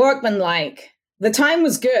 Workmanlike. The time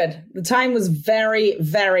was good. The time was very,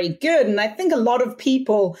 very good. And I think a lot of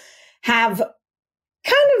people have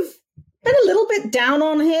kind of been a little bit down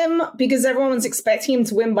on him because everyone was expecting him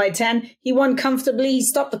to win by 10. He won comfortably. He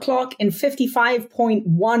stopped the clock in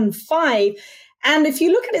 55.15. And if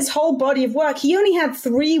you look at his whole body of work, he only had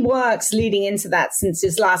 3 works leading into that since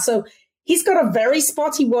his last. So he's got a very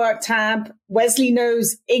spotty work tab. Wesley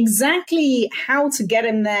knows exactly how to get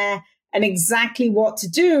him there and exactly what to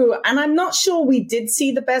do. And I'm not sure we did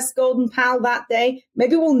see the best Golden Pal that day.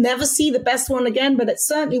 Maybe we'll never see the best one again, but it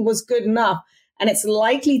certainly was good enough. And it's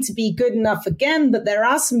likely to be good enough again, but there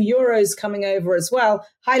are some Euros coming over as well.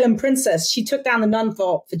 Highland Princess, she took down the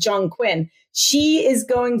Nunthorpe for John Quinn. She is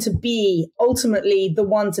going to be ultimately the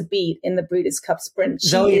one to beat in the Breeders' Cup Sprint.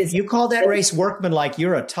 Zoe, if you call that race workmanlike,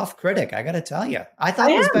 you're a tough critic. I got to tell you. I thought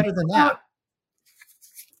it was better than that.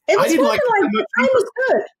 It was workmanlike. The time was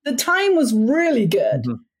good. The time was really good.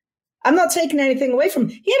 Mm-hmm. I'm not taking anything away from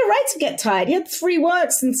him. He had a right to get tired. He had 3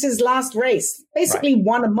 works since his last race, basically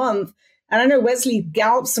one a month. And I know Wesley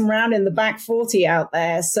gallops him around in the back 40 out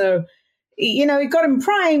there. So, he got him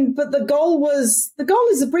primed, but the goal is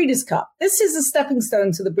the Breeders' Cup. This is a stepping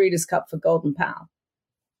stone to the Breeders' Cup for Golden Pal.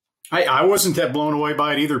 I wasn't that blown away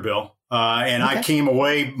by it either, Bill. And okay. I came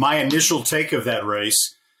away, my initial take of that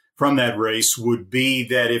race, from that race, would be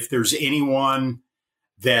that if there's anyone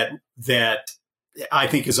that I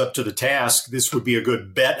think is up to the task, this would be a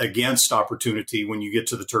good bet against opportunity when you get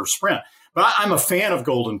to the turf sprint. But I'm a fan of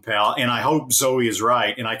Golden Pal, and I hope Zoe is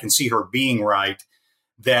right, and I can see her being right,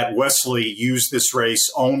 that Wesley used this race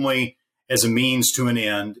only as a means to an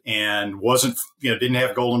end and didn't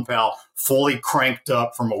have Golden Pal fully cranked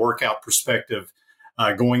up from a workout perspective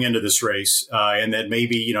going into this race, and that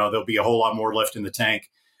maybe there'll be a whole lot more left in the tank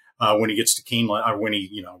when he gets to Keeneland, when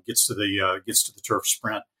he gets to the turf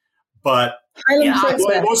sprint. But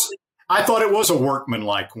I thought it was a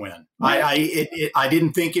workmanlike win. I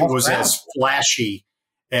didn't think it was as flashy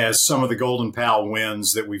as some of the Golden Pal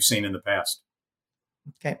wins that we've seen in the past.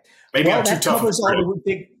 Okay. Maybe I'm too tough.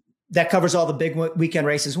 That covers all the big weekend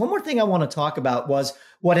races. One more thing I want to talk about was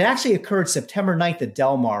what actually occurred September 9th at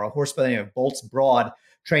Del Mar. A horse by the name of Bolts Broad,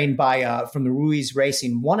 trained by from the Ruiz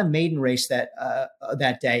Racing, won a maiden race that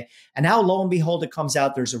day. And now, lo and behold, it comes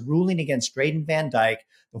out there's a ruling against Drayden Van Dyke.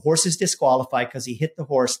 The horse is disqualified because he hit the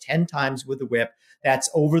horse 10 times with the whip. That's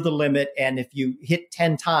over the limit. And if you hit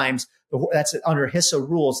 10 times, that's under HISA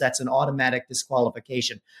rules, that's an automatic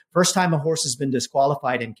disqualification. First time a horse has been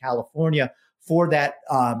disqualified in California for that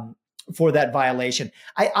violation.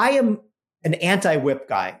 I am an anti-whip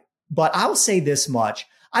guy, but I'll say this much.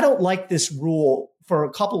 I don't like this rule for a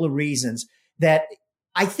couple of reasons that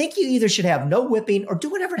I think you either should have no whipping or do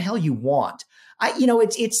whatever the hell you want.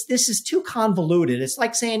 This is too convoluted. It's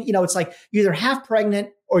like saying, it's like you're either half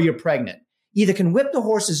pregnant or you're pregnant. You either can whip the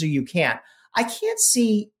horses or you can't. I can't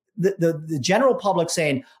see the general public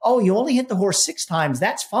saying, oh, you only hit the horse 6 times.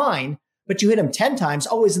 That's fine. But you hit him 10 times.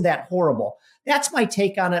 Oh, isn't that horrible? That's my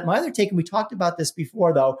take on it. My other take, and we talked about this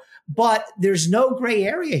before, though, but there's no gray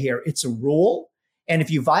area here. It's a rule. And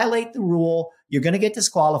if you violate the rule, you're going to get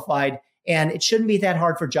disqualified. And it shouldn't be that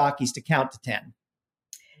hard for jockeys to count to 10.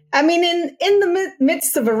 I mean, in the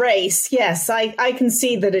midst of a race, yes, I can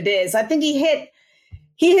see that it is. I think he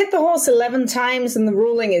hit the horse 11 times and the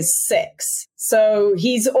ruling is 6. So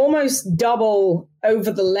he's almost double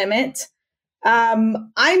over the limit.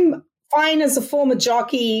 I'm fine as a former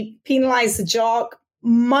jockey, penalize the jock.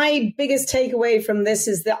 My biggest takeaway from this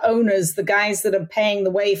is the owners, the guys that are paying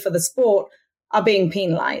the way for the sport, are being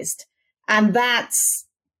penalized. And that's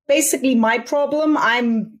basically my problem.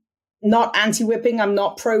 I'm not anti-whipping. I'm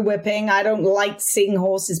not pro-whipping. I don't like seeing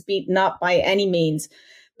horses beaten up by any means.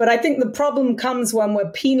 But I think the problem comes when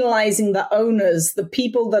we're penalizing the owners, the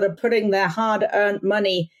people that are putting their hard-earned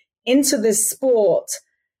money into this sport.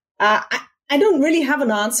 I don't really have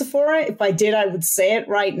an answer for it. If I did, I would say it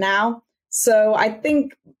right now. So I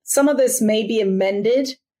think some of this may be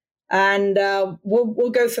amended, and we'll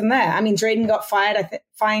go from there. I mean, Drayden got fined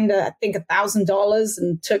I think $1,000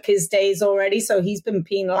 and took his days already, so he's been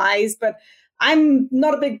penalized. But I'm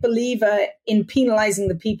not a big believer in penalizing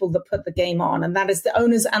the people that put the game on, and that is the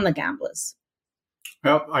owners and the gamblers.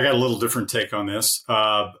 Well, I got a little different take on this.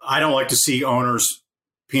 I don't like to see owners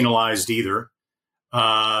penalized either.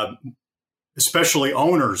 Especially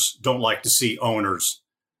owners don't like to see owners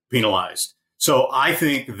penalized. So I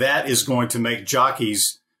think that is going to make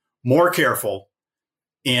jockeys more careful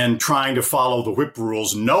in trying to follow the whip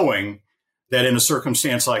rules, knowing that in a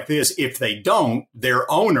circumstance like this, if they don't, their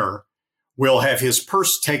owner will have his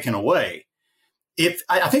purse taken away.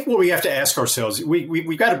 I think what we have to ask ourselves,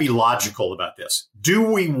 we've got to be logical about this. Do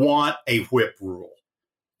we want a whip rule?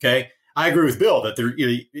 Okay. I agree with Bill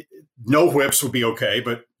that no whips would be okay,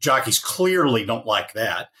 but jockeys clearly don't like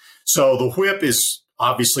that. So the whip is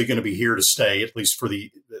obviously going to be here to stay, at least for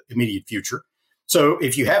the immediate future. So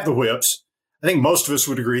if you have the whips, I think most of us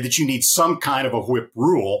would agree that you need some kind of a whip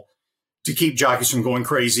rule to keep jockeys from going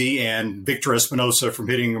crazy and Victor Espinosa from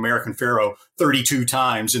hitting American Pharoah 32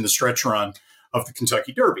 times in the stretch run of the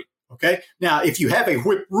Kentucky Derby. Okay. Now, if you have a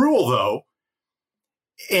whip rule, though,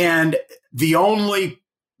 and the only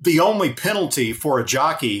penalty for a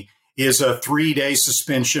jockey is a 3-day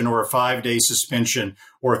suspension or a 5-day suspension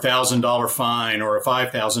or $1,000 fine or a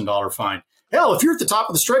 $5,000 fine. Hell, if you're at the top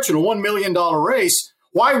of the stretch in a $1 million race,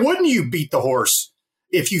 why wouldn't you beat the horse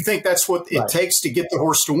if you think that's what it takes to get the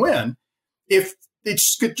horse to win? If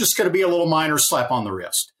it's just going to be a little minor slap on the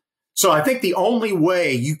wrist. So I think the only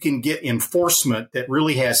way you can get enforcement that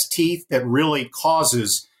really has teeth, that really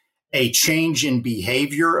causes a change in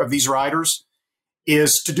behavior of these riders,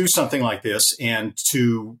 is to do something like this and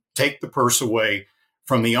to take the purse away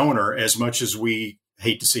from the owner, as much as we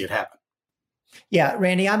hate to see it happen. Yeah,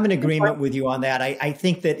 Randy, I'm in agreement with you on that. I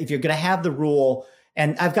think that if you're going to have the rule,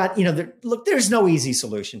 and I've got, look, there's no easy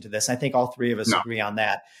solution to this. I think all three of us agree on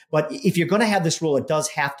that. But if you're going to have this rule, it does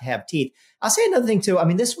have to have teeth. I'll say another thing, too. I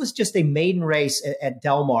mean, this was just a maiden race at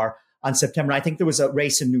Del Mar on September. I think there was a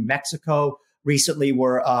race in New Mexico recently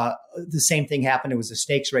where the same thing happened. It was a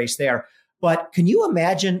stakes race there. But can you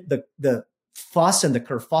imagine the fuss and the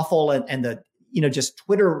kerfuffle and the, just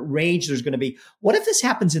Twitter rage there's going to be? What if this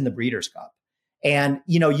happens in the Breeders' Cup? And,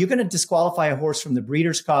 you're going to disqualify a horse from the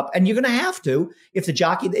Breeders' Cup, and you're going to have to, if the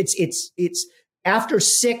jockey, it's after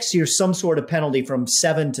 6, you're some sort of penalty from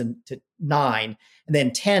 7 to 9, and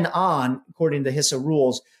then 10 on, according to the HISA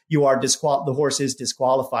rules, the horse is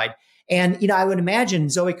disqualified. And, I would imagine,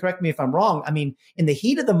 Zoe, correct me if I'm wrong. I mean, in the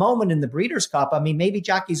heat of the moment in the Breeders' Cup, I mean, maybe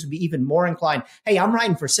jockeys would be even more inclined. Hey, I'm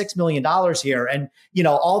riding for $6 million here. And,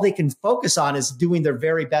 all they can focus on is doing their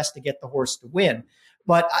very best to get the horse to win.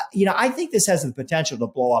 But, I think this has the potential to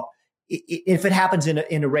blow up if it happens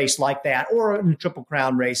in a race like that, or in a Triple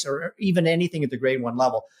Crown race, or even anything at the Grade 1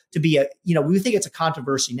 level, to be we think it's a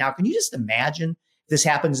controversy now. Can you just imagine this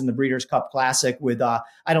happens in the Breeders' Cup Classic with,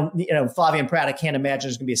 Flavien Prat? I can't imagine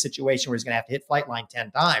there's going to be a situation where he's going to have to hit Flightline 10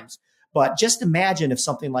 times. But just imagine if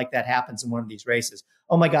something like that happens in one of these races.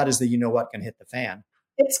 Oh my God, is the going to hit the fan?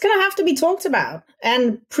 It's going to have to be talked about.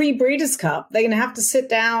 And pre-Breeders' Cup, they're going to have to sit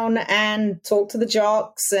down and talk to the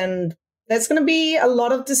jocks. And there's going to be a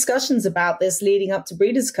lot of discussions about this leading up to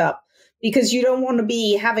Breeders' Cup, because you don't want to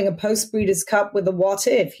be having a post-Breeders' Cup with a what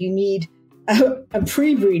if. You need a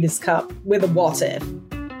pre-Breeders' Cup with a what if.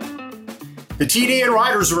 The TD and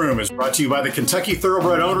Riders Room is brought to you by the Kentucky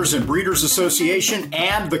Thoroughbred Owners and Breeders Association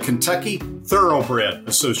and the Kentucky Thoroughbred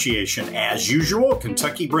Association. As usual,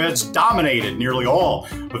 Kentucky Breds dominated nearly all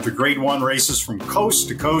of the Grade 1 races from coast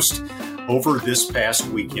to coast over this past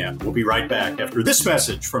weekend. We'll be right back after this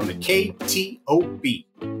message from the KTOB.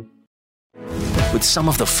 With some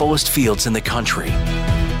of the fullest fields in the country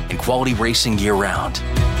and quality racing year-round,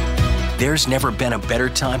 there's never been a better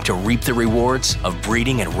time to reap the rewards of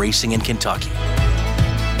breeding and racing in Kentucky.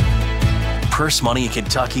 Purse money in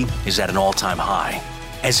Kentucky is at an all-time high,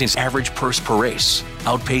 as is average purse per race,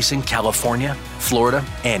 outpacing California, Florida,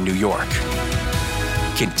 and New York.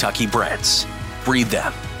 Kentucky Breds. Breed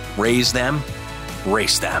them, raise them,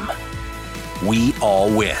 race them. We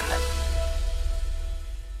all win.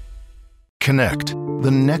 Connect,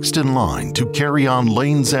 the next in line to carry on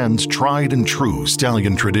Lane's End's tried and true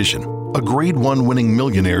stallion tradition. A Grade 1 winning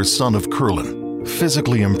millionaire son of Curlin,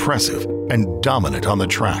 physically impressive and dominant on the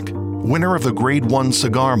track. Winner of the Grade 1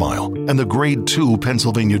 Cigar Mile and the Grade 2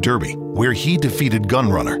 Pennsylvania Derby, where he defeated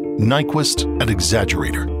Gunrunner, Nyquist, and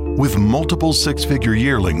Exaggerator. With multiple six-figure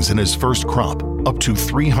yearlings in his first crop, up to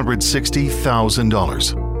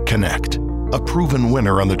 $360,000. Connect, a proven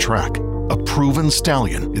winner on the track, a proven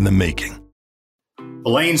stallion in the making. The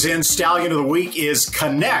Lane's End Stallion of the Week is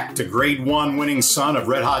Connect, a Grade 1 winning son of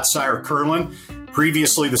Red Hot sire Curlin.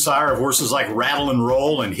 Previously the sire of horses like Rattle and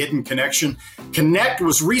Roll and Hidden Connection. Connect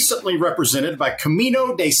was recently represented by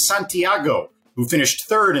Camino de Santiago, who finished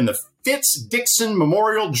third in the Fitz-Dixon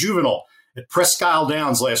Memorial Juvenile at Presque Isle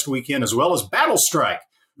Downs last weekend, as well as Battle Strike,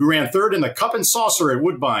 who ran third in the Cup and Saucer at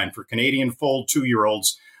Woodbine for Canadian foaled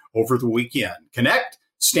 2-year-olds over the weekend. Connect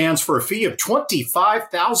stands for a fee of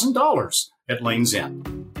 $25,000 at Lane's End.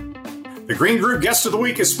 The Green Group Guest of the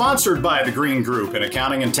Week is sponsored by The Green Group, an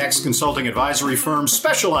accounting and tax consulting advisory firm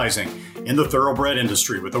specializing in the thoroughbred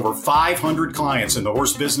industry. With over 500 clients in the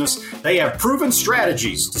horse business, they have proven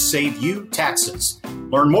strategies to save you taxes.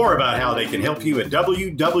 Learn more about how they can help you at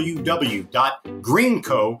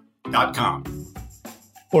www.greenco.com.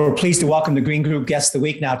 We're pleased to welcome the Green Group Guest of the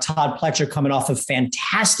Week now, Todd Pletcher, coming off a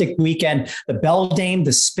fantastic weekend. The Beldame,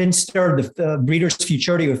 the Spinster, the Breeders'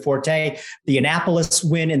 Futurity with Forte, the Annapolis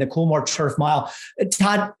win in the Coolmore Turf Mile.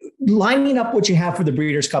 Todd, lining up what you have for the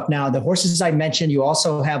Breeders' Cup now, the horses I mentioned, you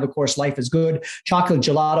also have, of course, Life is Good, Chocolate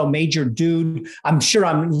Gelato, Major Dude. I'm sure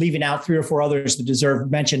I'm leaving out 3 or 4 others that deserve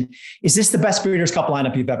mention. Is this the best Breeders' Cup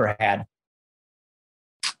lineup you've ever had?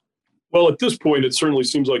 Well, at this point, it certainly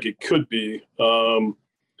seems like it could be.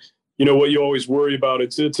 You know, what you always worry about,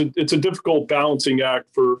 it's a difficult balancing act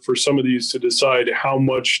for some of these to decide how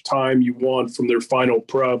much time you want from their final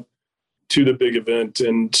prep to the big event.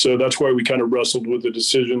 And so that's why we kind of wrestled with the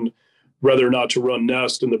decision whether or not to run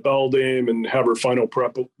Nest in the Beldame and have her final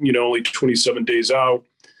prep, you know, only 27 days out.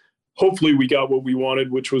 Hopefully we got what we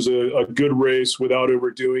wanted, which was a good race without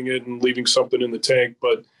overdoing it and leaving something in the tank.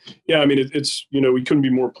 But yeah, I mean, it's, you know, we couldn't be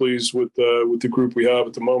more pleased with the group we have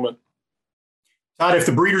at the moment. Todd, if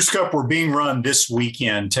the Breeders' Cup were being run this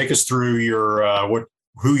weekend, take us through your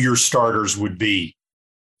who your starters would be.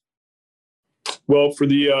 Well, for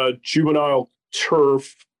the juvenile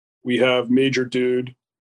turf, we have Major Dude.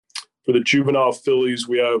 For the juvenile fillies,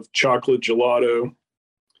 we have Chocolate Gelato.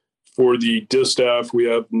 For the distaff, we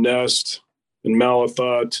have Nest and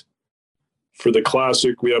Malathaat. For the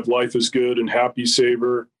classic, we have Life is Good and Happy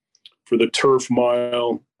Saver. For the turf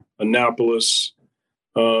mile, Annapolis.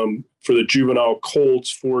 For the juvenile colts,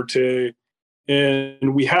 Forte.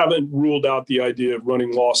 And we haven't ruled out the idea of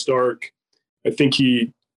running Lost Ark. I think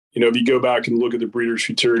he, you know, if you go back and look at the Breeders'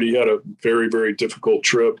 Futurity, he had a very, very difficult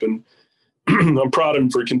trip. And I'm proud of him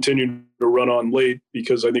for continuing to run on late,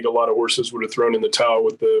 because I think a lot of horses would have thrown in the towel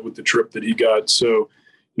with the trip that he got. So, you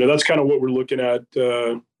know, that's kind of what we're looking at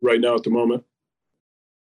right now at the moment.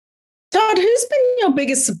 Todd, who's been your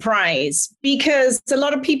biggest surprise? Because a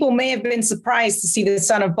lot of people may have been surprised to see the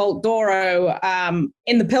son of Bolt Doro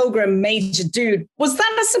in the Pilgrim, Major Dude. Was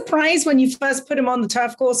that a surprise when you first put him on the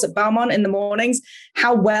turf course at Belmont in the mornings,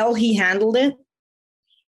 how well he handled it?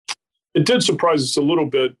 It did surprise us a little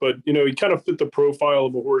bit, but, you know, he kind of fit the profile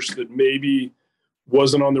of a horse that maybe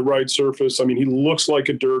wasn't on the right surface. I mean, he looks like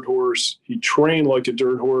a dirt horse. He trained like a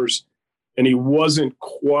dirt horse, and he wasn't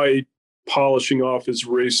quite polishing off his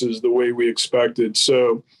races the way we expected.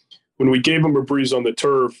 So when we gave him a breeze on the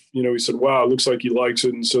turf, you know, he said, wow, it looks like he likes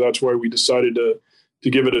it. And so that's why we decided to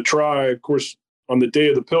give it a try. Of course, on the day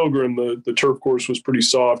of the Pilgrim, the turf course was pretty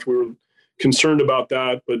soft. We were concerned about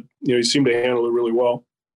that, but, you know, he seemed to handle it really well.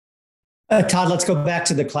 Todd, let's go back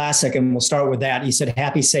to the Classic, and we'll start with that. You said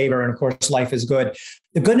happy saver, and of course, Life is Good.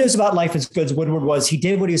 The good news about Life is Good, Woodward, was he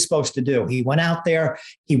did what he was supposed to do. He went out there,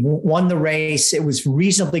 he won the race. It was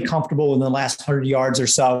reasonably comfortable in the last 100 yards or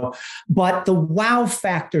so, but the wow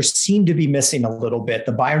factor seemed to be missing a little bit.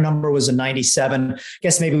 The buyer number was a 97. I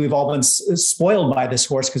guess maybe we've all been spoiled by this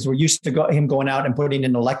horse because we're used to him going out and putting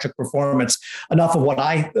in electric performance. Enough of what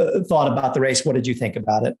I thought about the race. What did you think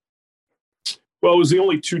about it? Well, it was the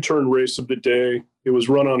only two-turn race of the day. It was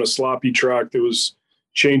run on a sloppy track that was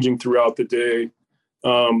changing throughout the day.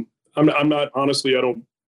 I'm not, honestly, I don't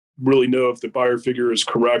really know if the buyer figure is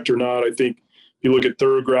correct or not. I think if you look at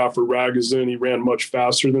Thorograph or Ragozin, he ran much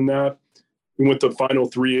faster than that. He went the final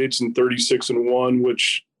 3/8 and 36-1,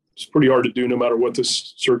 which is pretty hard to do no matter what the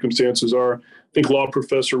circumstances are. I think Law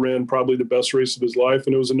Professor ran probably the best race of his life,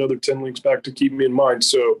 and it was another 10 links back to keep me in mind.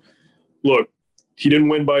 So, look, he didn't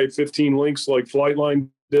win by 15 links like Flightline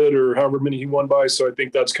did or however many he won by. So I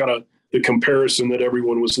think that's kind of the comparison that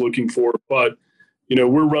everyone was looking for. But, you know,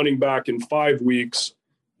 we're running back in 5 weeks.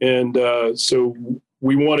 And so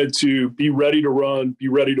we wanted to be ready to run, be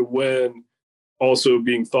ready to win, also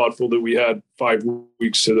being thoughtful that we had 5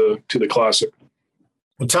 weeks to the Classic.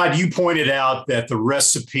 Well, Todd, you pointed out that the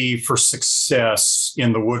recipe for success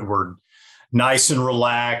in the Woodward, nice and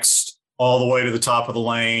relaxed, all the way to the top of the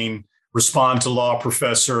lane, respond to Law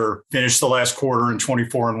Professor, finish the last quarter in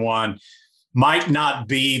 24-1, might not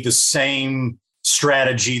be the same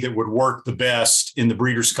strategy that would work the best in the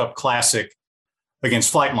Breeders' Cup Classic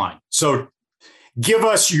against Flightline. So give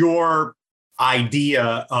us your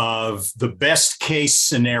idea of the best case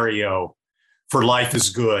scenario for Life is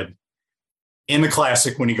Good in the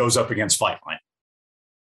Classic when he goes up against Flightline.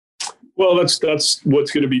 Well, that's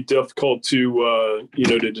what's going to be difficult to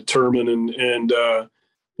determine. And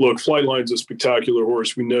look, Flightline's a spectacular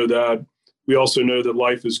horse. We know that. We also know that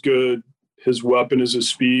Life is Good. His weapon is his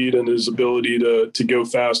speed and his ability to go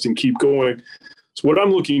fast and keep going. So what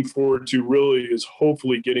I'm looking forward to really is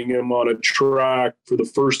hopefully getting him on a track for the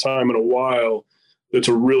first time in a while that's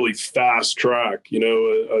a really fast track,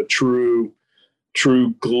 a true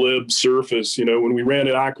glib surface. When we ran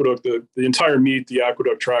at Aqueduct, the entire meet, the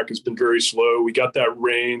Aqueduct track has been very slow. We got that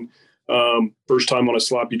rain, first time on a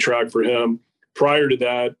sloppy track for him. Prior to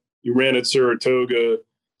that, you ran at Saratoga,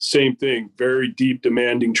 same thing, very deep,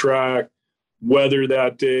 demanding track. Weather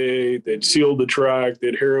that day, they'd sealed the track,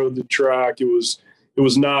 they'd harrowed the track. It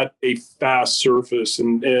was not a fast surface,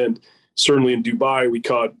 and certainly in Dubai we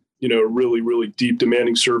caught a really, really deep,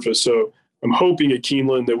 demanding surface. So I'm hoping at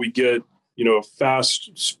Keeneland that we get a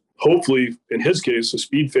fast, hopefully in his case a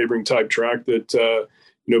speed favoring type track that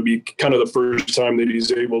be kind of the first time that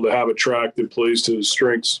he's able to have a track that plays to his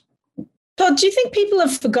strengths. Todd, do you think people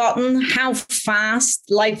have forgotten how fast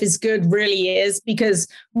Life is Good really is? Because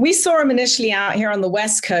we saw him initially out here on the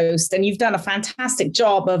West Coast, and you've done a fantastic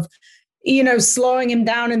job of, slowing him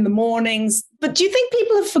down in the mornings. But do you think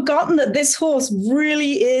people have forgotten that this horse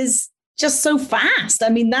really is just so fast? I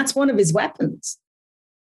mean, that's one of his weapons.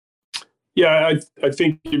 Yeah, I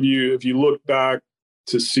think if you look back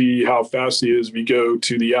to see how fast he is, we go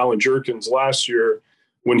to the Alan Jerkins last year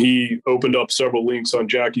when he opened up several links on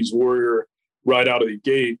Jackie's Warrior right out of the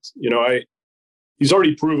gate. He's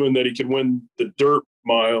already proven that he can win the dirt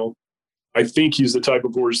mile. I think he's the type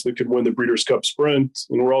of horse that could win the Breeders' Cup Sprint,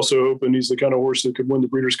 and we're also hoping he's the kind of horse that could win the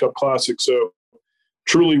Breeders' Cup Classic. So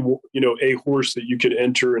truly, a horse that you could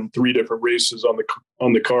enter in 3 different races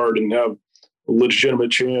on the card and have a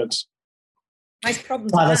legitimate chance. Nice problem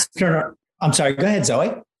to have. I'm sorry. Go ahead,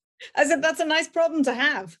 Zoe. I said that's a nice problem to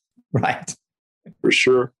have. Right. For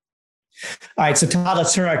sure. All right, so Todd,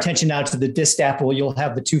 let's turn our attention now to the Distaff. Well, you'll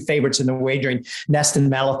have the 2 favorites in the wagering, Nest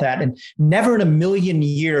and Malathat. And never in a million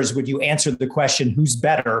years would you answer the question, who's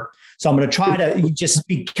better? So I'm going to try to just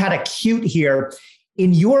be kind of cute here.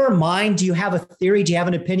 In your mind, do you have a theory? Do you have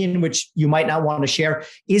an opinion which you might not want to share?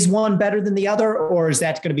 Is one better than the other, or is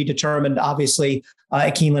that going to be determined, obviously,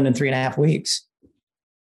 at Keeneland in 3.5 weeks?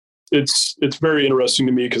 It's very interesting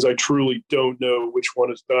to me because I truly don't know which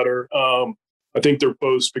one is better. I think they're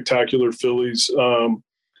both spectacular fillies.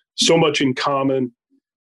 So much in common,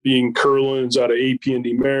 being Curlins out of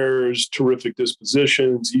AP&D mares, terrific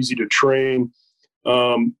dispositions, easy to train.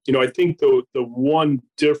 I think the one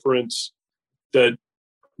difference that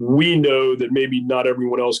we know that maybe not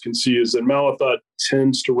everyone else can see is that Malathat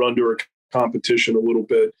tends to run to her competition a little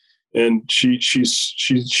bit. And she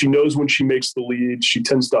knows when she makes the lead. She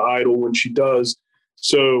tends to idle when she does.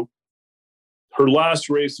 So her last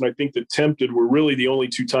race, and I think the Tempted, were really the only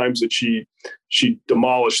 2 times that she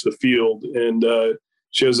demolished the field. And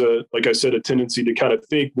she has like I said, a tendency to kind of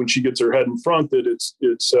think when she gets her head in front that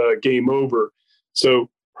it's game over. So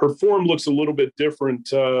her form looks a little bit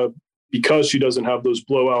different because she doesn't have those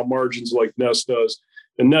blowout margins like Ness does.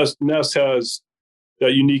 And Ness has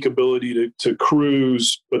that unique ability to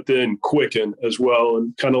cruise, but then quicken as well.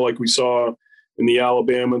 And kind of like we saw in the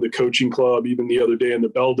Alabama, the coaching club, even the other day in the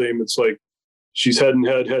Beldame, it's like she's head and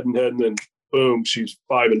head, and then boom, she's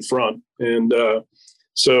 5 in front. And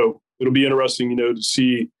so it'll be interesting, to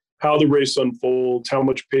see how the race unfolds, how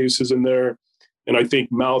much pace is in there. And I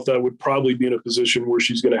think Maltha would probably be in a position where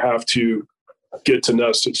she's going to have to get to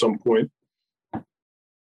Ness at some point.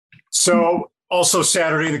 So also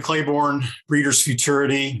Saturday, the Claiborne Breeders'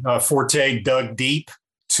 Futurity, Forte dug deep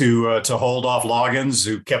to hold off Loggins,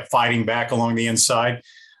 who kept fighting back along the inside.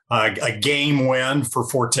 A game win for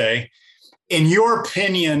Forte. In your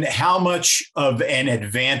opinion, how much of an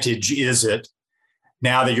advantage is it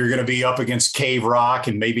now that you're going to be up against Cave Rock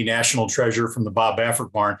and maybe National Treasure from the Bob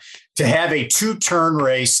Baffert barn to have a 2-turn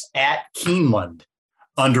race at Keeneland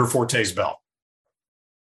under Forte's belt?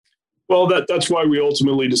 Well, that's why we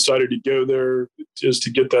ultimately decided to go there, is to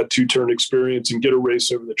get that 2-turn experience and get a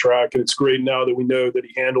race over the track. And it's great now that we know that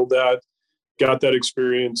he handled that, got that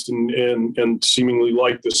experience, and seemingly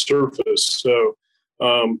liked the surface. So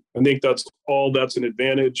I think that's an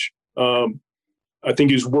advantage. I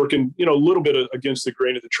think he's working, a little bit against the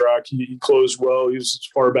grain of the track. He closed well. He was as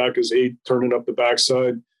far back as 8, turning up the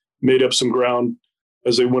backside, made up some ground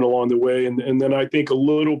as they went along the way. And then I think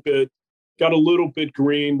got a little bit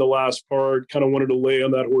green the last part, kind of wanted to lay on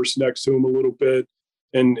that horse next to him a little bit.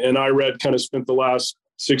 And Irad kind of spent the last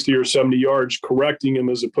 60 or 70 yards correcting him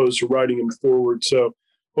as opposed to riding him forward. So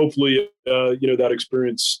hopefully, that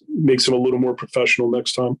experience makes him a little more professional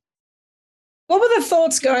next time. What were the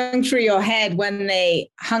thoughts going through your head when they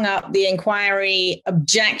hung up the inquiry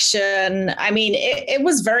objection? I mean, it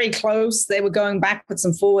was very close. They were going backwards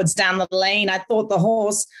and forwards down the lane. I thought the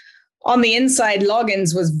horse on the inside,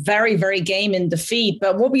 Loggins, was very, very game in defeat.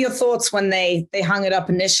 But what were your thoughts when they hung it up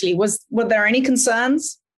initially? Were there any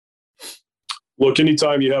concerns? Look,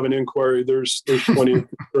 anytime you have an inquiry, there's plenty of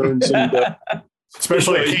concerns. And,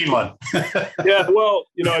 especially at Keeneland. Yeah, well,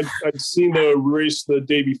 I'd seen the race the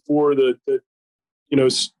day before that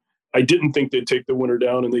I didn't think they'd take the winner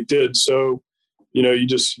down, and they did. So,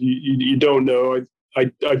 you don't know.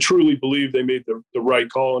 I truly believe they made the right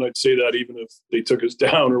call, and I'd say that even if they took us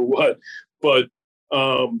down or what. But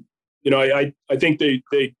I think they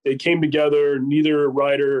came together. Neither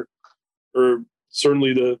rider, or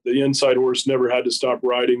certainly the inside horse, never had to stop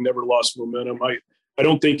riding, never lost momentum. I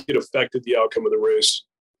don't think it affected the outcome of the race.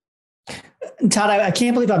 Todd, I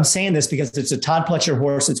can't believe I'm saying this because it's a Todd Pletcher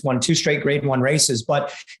horse that's won 2 straight Grade 1 races,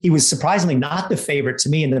 but he was surprisingly not the favorite to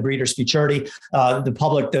me in the Breeders' Futurity.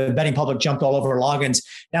 The betting public jumped all over Loggins.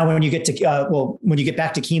 Now, when you get to when you get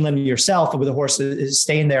back to Keeneland yourself, with the horse that is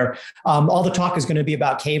staying there, all the talk is going to be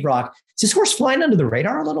about Cave Rock. Is this horse flying under the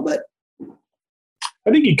radar a little bit?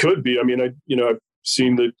 I think he could be. I mean, I've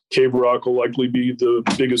seen that Cave Rock will likely be the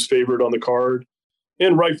biggest favorite on the card,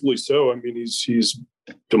 and rightfully so. I mean, he's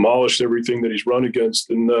demolished everything that he's run against,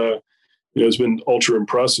 and it's been ultra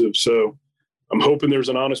impressive. So I'm hoping there's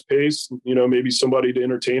an honest pace, maybe somebody to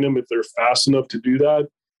entertain him if they're fast enough to do that.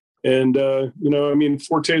 And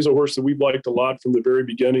Forte is a horse that we've liked a lot from the very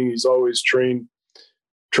beginning. He's always trained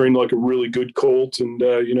like a really good colt, and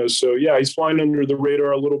so yeah, he's flying under the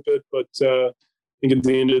radar a little bit, but I think at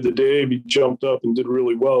the end of the day, he jumped up and did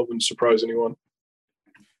really well. Wouldn't surprise anyone.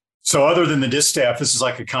 So other than the distaff, this is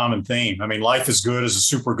like a common theme. I mean, Life is Good is a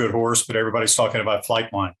super good horse, but everybody's talking about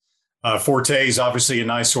Flightline. Forte is obviously a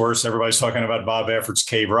nice horse. Everybody's talking about Bob Baffert's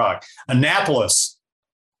Cave Rock. Annapolis,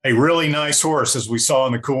 a really nice horse, as we saw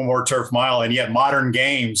in the Coolmore Turf Mile, and yet Modern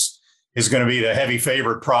Games is going to be the heavy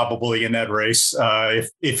favorite probably in that race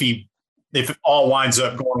if it all winds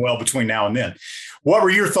up going well between now and then. What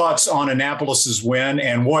were your thoughts on Annapolis's win,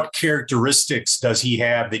 and what characteristics does he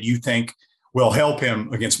have that you think will help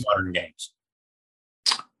him against Modern Games?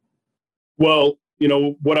 Well,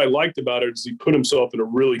 what I liked about it is he put himself in a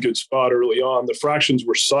really good spot early on. The fractions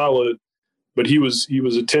were solid, but he was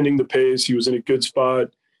attending the pace. He was in a good spot.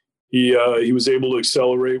 He was able to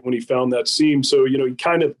accelerate when he found that seam. So, he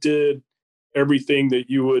kind of did everything that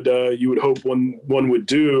you would hope one would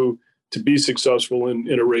do to be successful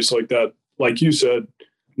in a race like that. Like you said,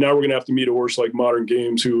 now we're going to have to meet a horse like Modern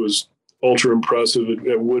Games, who was ultra impressive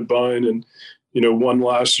at Woodbine and, won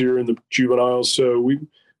last year in the juveniles. So we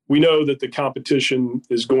know that the competition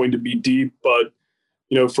is going to be deep, but,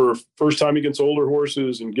 for first time against older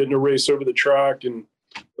horses and getting a race over the track, and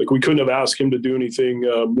we couldn't have asked him to do anything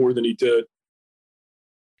more than he did.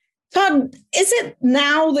 Todd, is it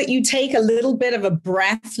now that you take a little bit of a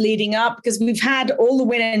breath leading up? Because we've had all the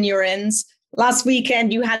win and you're ins. Last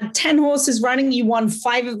weekend, you had 10 horses running. You won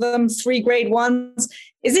 5 of them, 3 grade ones.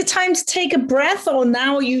 Is it time to take a breath, or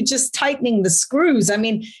now are you just tightening the screws? I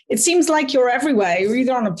mean, it seems like you're everywhere. You're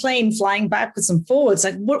either on a plane flying backwards and forwards.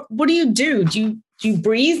 Like, what do you do? Do you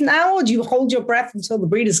breathe now, or do you hold your breath until the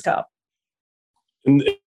Breeders' Cup?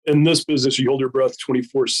 In this business, you hold your breath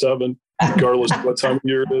 24/7, regardless of what time of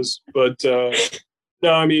year it is. But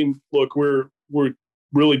no, I mean, look, we're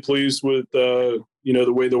really pleased with the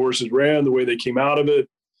way the horses ran, the way they came out of it.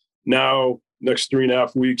 Now, next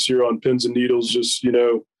 3.5 weeks, you're on pins and needles, just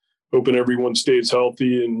hoping everyone stays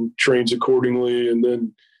healthy and trains accordingly. And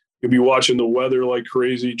then you'll be watching the weather like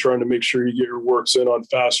crazy, trying to make sure you get your works in on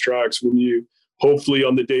fast tracks when you, hopefully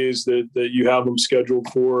on the days that you have them scheduled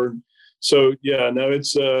for. So yeah, no,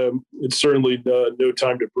 it's certainly no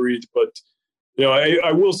time to breathe. But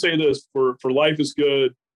I will say this: for Life is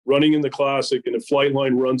Good, running in the Classic, and if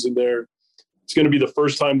Flightline runs in there, it's going to be the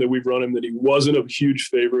first time that we've run him that he wasn't a huge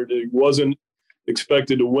favorite. He wasn't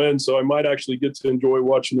expected to win, so I might actually get to enjoy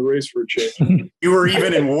watching the race for a change. You were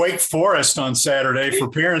even in Wake Forest on Saturday for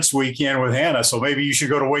Parents Weekend with Hannah, so maybe you should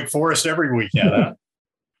go to Wake Forest every weekend. Huh?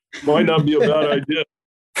 Might not be a bad idea.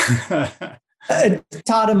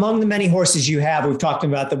 Todd, among the many horses you have, we've talked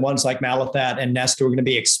about the ones like Malathat and Nest who are going to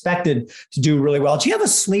be expected to do really well. Do you have a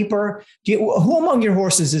sleeper? Who among your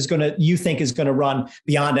horses you think is going to run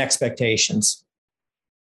beyond expectations?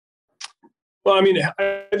 Well, I mean,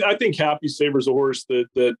 I think Happy Saver's a horse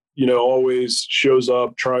that always shows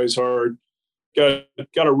up, tries hard. Got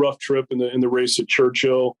a rough trip in the race at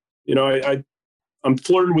Churchill. I'm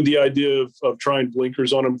flirting with the idea of trying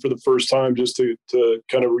blinkers on him for the first time, just to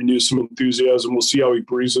kind of renew some enthusiasm. We'll see how he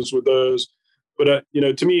breezes with those. But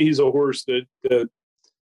to me, he's a horse that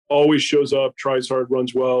always shows up, tries hard,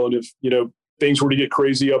 runs well. And if things were to get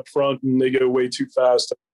crazy up front and they go way too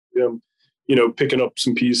fast, picking up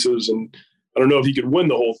some pieces. And I don't know if he could win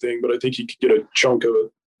the whole thing, but I think he could get a chunk of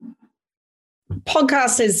it.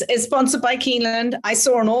 Podcast is sponsored by Keeneland. I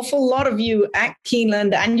saw an awful lot of you at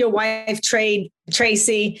Keeneland and your wife, Tracy,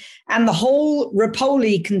 and the whole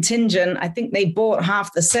Rapoli contingent. I think they bought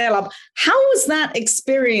half the sale up. How was that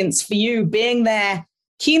experience for you being there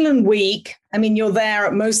Keeneland week? I mean, you're there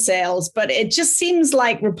at most sales, but it just seems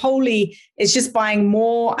like Rapoli is just buying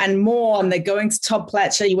more and more, and they're going to Todd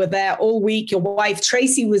Pletcher. You were there all week. Your wife,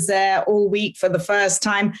 Tracy, was there all week for the first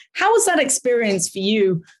time. How was that experience for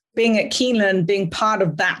you, being at Keeneland, being part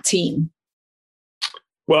of that team?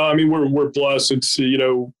 Well, I mean, we're blessed. It's,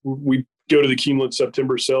 we go to the Keeneland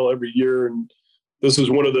September sale every year, and this is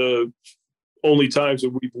one of the only times that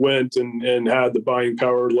we've went and had the buying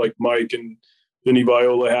power like Mike and Vinny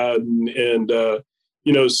Viola had. And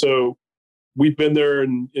so we've been there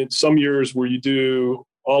in some years where you do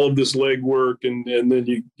all of this leg work and then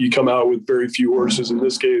you come out with very few horses. In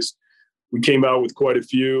this case, we came out with quite a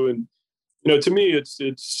few. And, to me, it's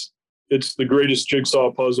the greatest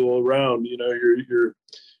jigsaw puzzle around.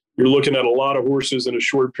 You're looking at a lot of horses in a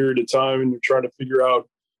short period of time, and you're trying to figure out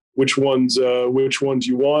which ones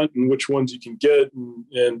you want and which ones you can get.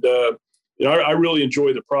 And I really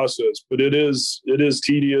enjoy the process, but it is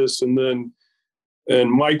tedious. And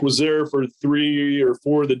Mike was there for 3 or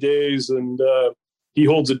 4 of the days, and he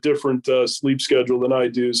holds a different sleep schedule than I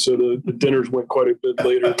do. So the dinners went quite a bit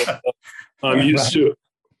later than I'm used to.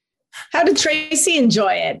 How did Tracy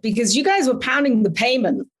enjoy it? Because you guys were pounding the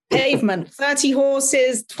pavement, 30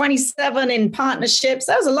 horses, 27 in partnerships.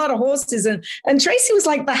 That was a lot of horses. And Tracy was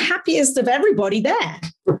like the happiest of everybody there.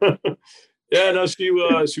 Yeah, no, she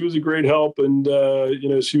was a great help. And,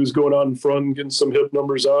 she was going out in front and getting some hips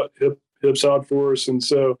out for us. And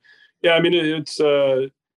so, yeah, I mean, it's a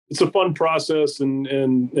fun process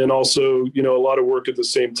and also, a lot of work at the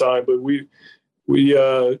same time. But we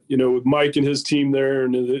with Mike and his team there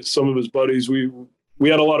and some of his buddies, we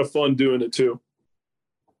had a lot of fun doing it too.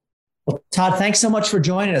 Well, Todd, thanks so much for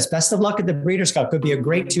joining us. Best of luck at the Breeders' Cup. Could be a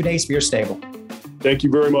great 2 days for your stable. Thank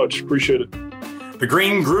you very much. Appreciate it. The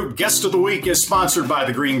Green Group Guest of the Week is sponsored by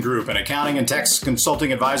The Green Group, an accounting and tax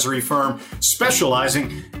consulting advisory firm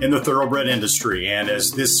specializing in the thoroughbred industry. And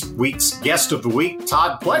as this week's Guest of the Week,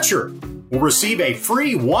 Todd Pletcher will receive a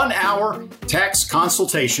free 1-hour tax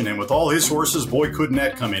consultation. And with all his horses, boy, couldn't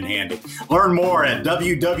that come in handy. Learn more at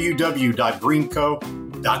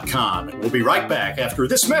www.greenco.com. And we'll be right back after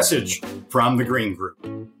this message from The Green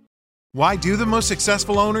Group. Why do the most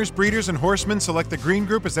successful owners, breeders, and horsemen select the Green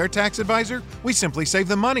Group as their tax advisor? We simply save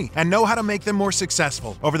them money and know how to make them more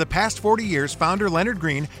successful. Over the past 40 years, founder Leonard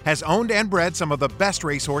Green has owned and bred some of the best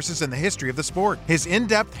racehorses in the history of the sport. His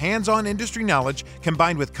in-depth, hands-on industry knowledge,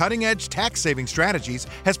 combined with cutting-edge tax-saving strategies,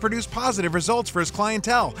 has produced positive results for his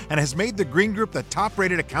clientele and has made the Green Group the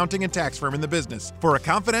top-rated accounting and tax firm in the business. For a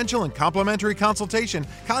confidential and complimentary consultation,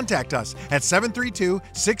 contact us at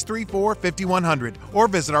 732-634-5100 or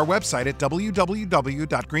visit our website at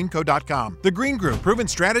www.greenco.com. The Green Group, proven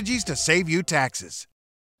strategies to save you taxes.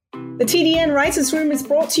 The TDN Writers Room is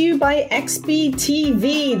brought to you by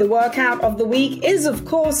XBTV. The workout of the week is, of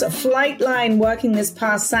course, Flightline, working this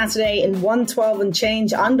past Saturday in 112 and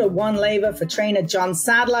change under one labor for trainer John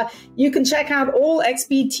Sadler. You can check out all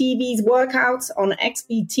XBTV's workouts on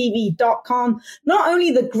xbtv.com. Not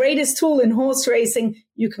only the greatest tool in horse racing,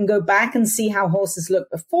 you can go back and see how horses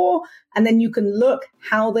looked before, and then you can look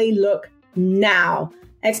how they look now.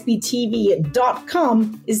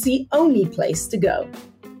 xbtv.com is the only place to go.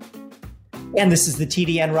 And this is the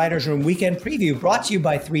TDN Writers Room Weekend Preview, brought to you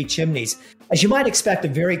by Three Chimneys. As you might expect, a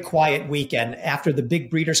very quiet weekend after the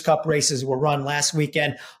big Breeders' Cup races were run last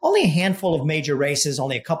weekend. Only a handful of major races,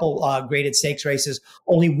 only a couple graded stakes races,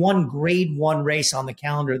 only one Grade 1 race on the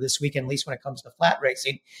calendar this weekend, at least when it comes to flat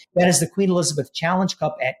racing. That is the Queen Elizabeth Challenge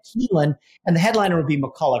Cup at Keeneland, and the headliner will be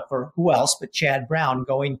McCulloch, for who else but Chad Brown,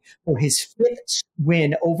 going for his 5th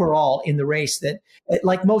win overall in the race that,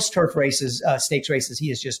 like most turf races, stakes races, he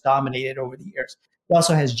has just dominated over the years. He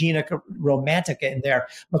also has Gina Romantica in there.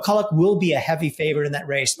 McCulloch will be a heavy favorite in that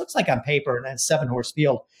race. Looks like on paper in a 7-horse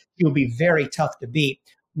field, she will be very tough to beat.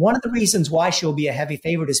 One of the reasons why she'll be a heavy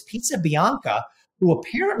favorite is Pizza Bianca, who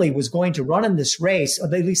apparently was going to run in this race, or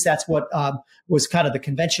at least that's what was kind of the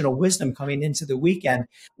conventional wisdom coming into the weekend,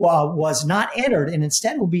 was not entered, and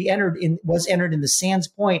instead was entered in the Sands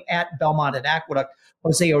Point at Belmont and Aqueduct.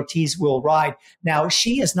 Jose Ortiz will ride. Now,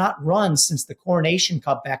 she has not run since the Coronation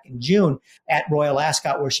Cup back in June at Royal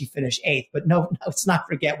Ascot, where she finished 8th. But no, let's not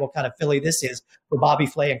forget what kind of filly this is for Bobby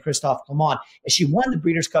Flay and Christophe Clement. As she won the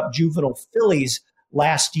Breeders' Cup Juvenile Fillies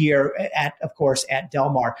last year of course, at Del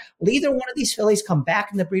Mar. Will either one of these fillies come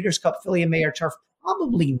back in the Breeders' Cup Filly and Mayor Turf?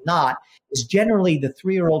 Probably not, is generally the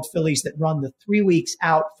 3-year-old fillies that run the 3 weeks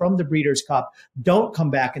out from the Breeders' Cup don't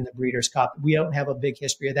come back in the Breeders' Cup. We don't have a big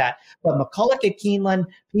history of that. But McCulloch at Keeneland,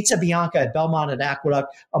 Pizza Bianca at Belmont and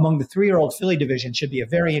Aqueduct among the 3-year-old filly division should be a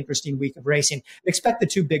very interesting week of racing. Expect the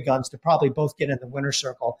two big guns to probably both get in the winner's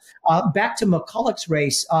circle. Back to McCulloch's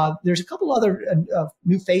race, there's a couple other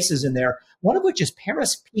new faces in there, one of which is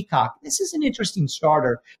Paris Peacock. This is an interesting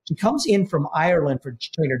starter. She comes in from Ireland for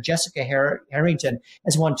trainer Jessica Harrington,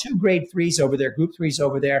 has won 2 Grade 3s over there, Group 3s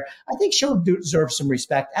over there. I think she'll deserve some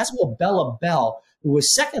respect, as will Bella Bell, who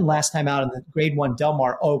was second last time out in the Grade 1 Del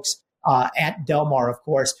Mar Oaks at Del Mar, of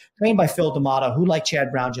course, trained by Phil D'Amato, who, like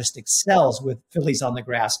Chad Brown, just excels with fillies on the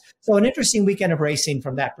grass. So an interesting weekend of racing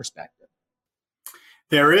from that perspective.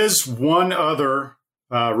 There is one other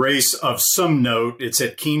race of some note. It's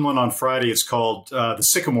at Keeneland on Friday. It's called the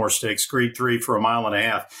Sycamore Stakes, Grade 3 for 1.5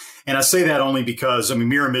 miles. And I say that only because,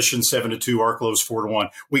 Mirror Mission 7-2, Arklows 4-1.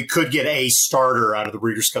 We could get a starter out of the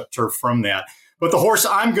Breeders' Cup Turf from that. But the horse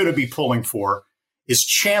I'm going to be pulling for is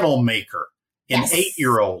Channel Maker, an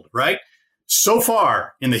 8-year-old, right? So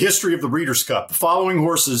far in the history of the Breeders' Cup, the following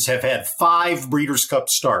horses have had 5 Breeders' Cup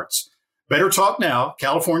starts. Better Talk Now,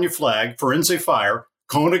 California Flag, Forense Fire,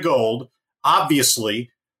 Kona Gold,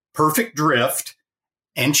 obviously, Perfect Drift,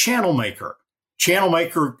 and Channel Maker. Channel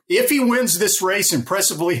Maker, if he wins this race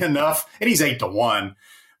impressively enough, and he's 8-1,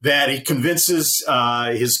 that he convinces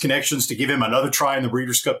his connections to give him another try in the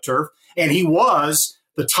Breeders' Cup Turf. And he was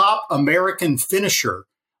the top American finisher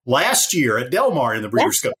last year at Del Mar in the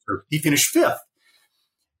Breeders' Cup Turf. He finished 5th.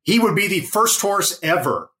 He would be the first horse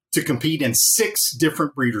ever to compete in 6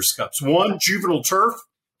 different Breeders' Cups. 1 Juvenile Turf,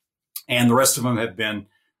 and the rest of them have been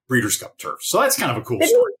Breeders' Cup Turf. So that's kind of a cool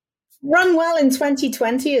story. Run well in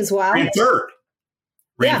 2020 as well. Ran third.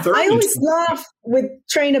 I always laugh with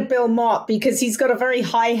trainer Bill Mott because he's got a very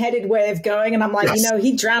high-headed way of going, and I'm like,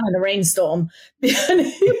 he'd drown in a rainstorm. And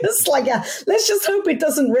he was like, let's just hope it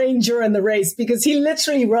doesn't rain during the race, because he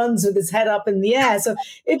literally runs with his head up in the air. So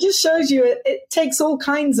it just shows you it takes all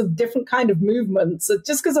kinds of different kind of movements. So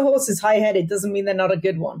just because a horse is high-headed doesn't mean they're not a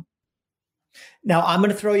good one. Now, I'm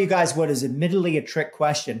going to throw you guys what is admittedly a trick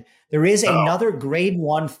question. There is another Grade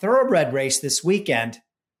 1 thoroughbred race this weekend.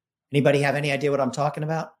 Anybody have any idea what I'm talking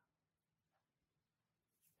about?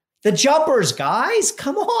 The jumpers, guys,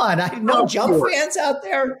 come on. I know jump fans out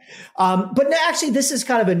there. But actually, this is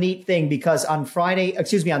kind of a neat thing because on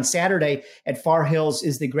Saturday at Far Hills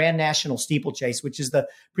is the Grand National Steeplechase, which is the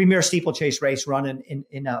premier steeplechase race run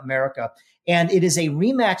in America. And it is a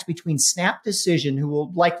rematch between Snap Decision, who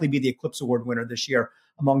will likely be the Eclipse Award winner this year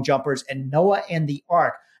among jumpers, and Noah and the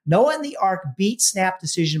Ark. Noah and the Ark beat Snap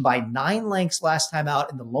Decision by 9 lengths last time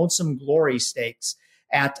out in the Lonesome Glory Stakes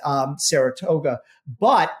at Saratoga.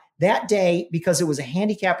 But that day, because it was a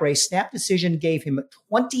handicap race, Snap Decision gave him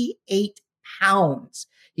 28 pounds.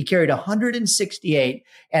 He carried 168,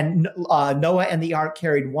 and Noah and the Ark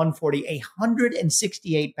carried 140,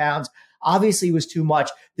 168 pounds. Obviously was too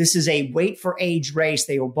much. This is a weight for age race.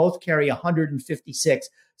 They will both carry 156.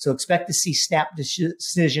 So expect to see Snap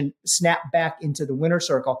Decision snap back into the winner's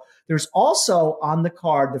circle. There's also on the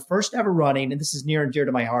card, the first ever running, and this is near and dear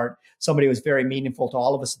to my heart, somebody who was very meaningful to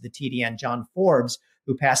all of us at the TDN, John Forbes,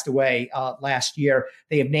 who passed away last year.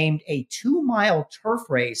 They have named a 2-mile turf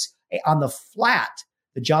race on the flat,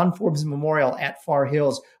 the John Forbes Memorial at Far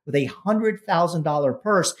Hills, with a $100,000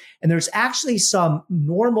 purse. And there's actually some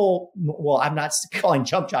normal, well, I'm not calling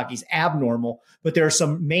jump jockeys abnormal, but there are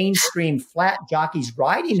some mainstream flat jockeys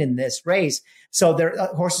riding in this race. So their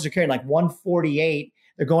horses are carrying like 148.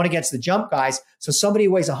 They're going against the jump guys. So somebody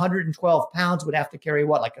who weighs 112 pounds would have to carry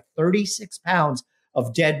like a 36 pounds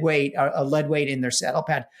of dead weight, lead weight in their saddle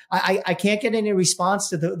pad. I can't get any response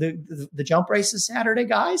to the jump races Saturday,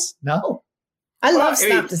 guys. No. I love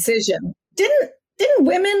Snap Decision. Didn't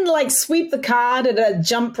women like sweep the card at a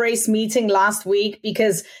jump race meeting last week?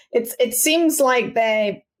 Because it seems like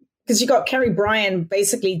because you got Kerry Bryan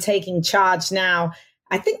basically taking charge now.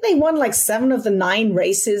 I think they won like 7 of the 9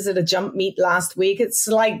 races at a jump meet last week. It's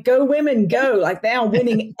like, go women, go. Like they are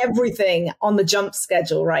winning everything on the jump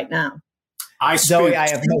schedule right now. Zoe, I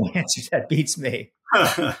have no answer that beats me.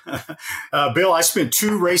 Bill, I spent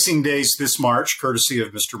 2 racing days this March, courtesy of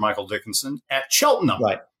Mr. Michael Dickinson, at Cheltenham.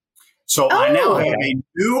 Right. So I now have a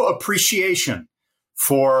new appreciation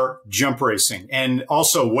for jump racing. And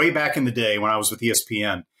also way back in the day when I was with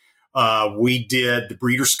ESPN, we did the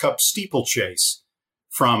Breeders' Cup Steeplechase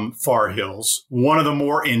from Far Hills, one of the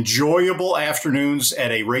more enjoyable afternoons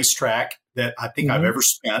at a racetrack that I think I've ever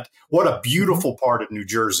spent. What a beautiful part of New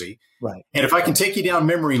Jersey. Right. And if I can take you down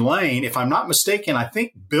memory lane, if I'm not mistaken, I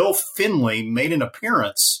think Bill Finley made an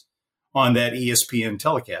appearance on that ESPN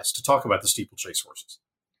telecast to talk about the steeplechase horses.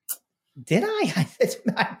 Did I?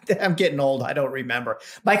 I'm getting old. I don't remember.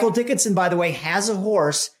 Michael Dickinson, by the way, has a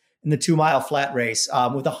horse in the 2-mile flat race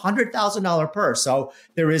with a $100,000 purse. So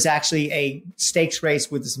there is actually a stakes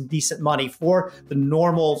race with some decent money for the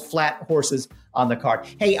normal flat horses on the card.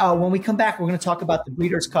 Hey, when we come back, we're going to talk about the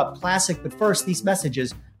Breeders' Cup Classic. But first, these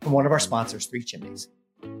messages from one of our sponsors, Three Chimneys.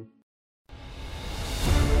 Here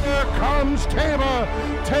comes Taba.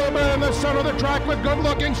 Taba in the center of the track with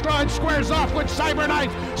good-looking stride, squares off with Cyberknife.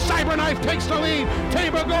 Cyberknife takes the lead.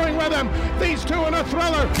 Taba going with him. These two in a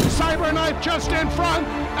thriller. Cyberknife just in front,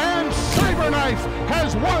 and Cyberknife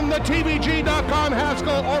has won the TVG.com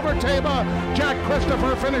Haskell over Taba. Jack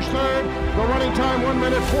Christopher finished third. The running time 1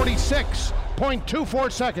 minute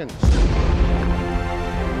 46.24 seconds.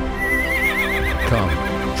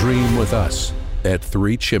 Come dream with us at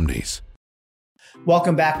Three Chimneys.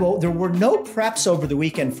 Welcome back. Well, there were no preps over the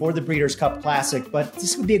weekend for the Breeders' Cup Classic, but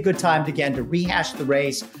this would be a good time again to rehash the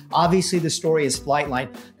race. Obviously, the story is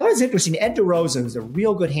Flightline. That was interesting. Ed DeRosa, who's a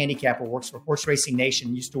real good handicapper, works for Horse Racing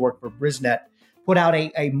Nation, used to work for Brisnet, put out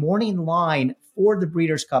a morning line for the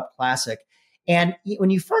Breeders' Cup Classic. And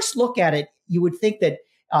when you first look at it, you would think that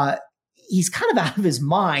he's kind of out of his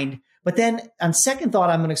mind. But then on second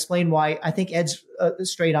thought, I'm going to explain why I think Ed's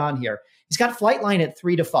straight on here. He's got Flightline at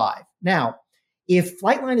 3-5. Now, if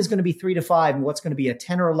Flightline is going to be 3-5 and what's going to be a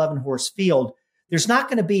 10 or 11 horse field, there's not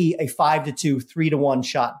going to be a 5-2, 3-1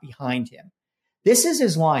 shot behind him. This is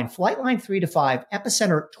his line. Flightline 3-5,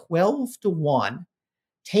 Epicenter 12-1,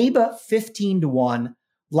 Taba 15-1,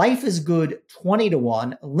 Life is Good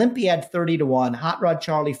 20-1, Olympiad 30-1, Hot Rod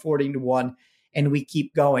Charlie 40-1, and we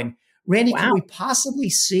keep going. Randy, Can we possibly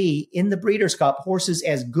see in the Breeders' Cup horses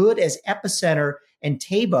as good as Epicenter and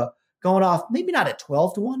Taba going off, maybe not at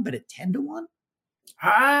 12-1, but at 10-1?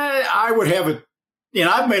 I would have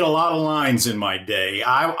I've made a lot of lines in my day.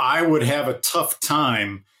 I would have a tough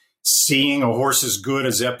time seeing a horse as good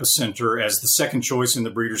as Epicenter as the second choice in the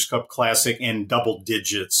Breeders' Cup Classic and double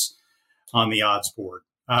digits on the odds board.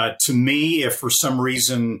 To me, if for some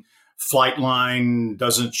reason Flightline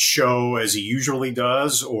doesn't show as he usually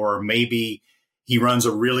does, or maybe he runs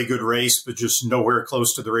a really good race, but just nowhere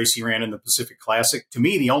close to the race he ran in the Pacific Classic, to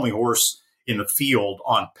me, the only horse in the field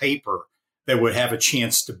on paper that would have a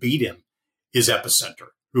chance to beat him is Epicenter,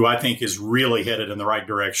 who I think is really headed in the right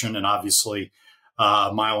direction. And obviously,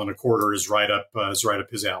 a mile and a quarter is right up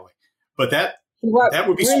his alley. But that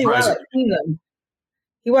would be really surprising.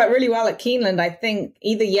 He worked really well at Keeneland. I think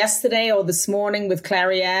either yesterday or this morning with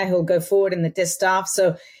Clairiere, who'll go forward in the distaff.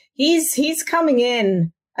 So he's coming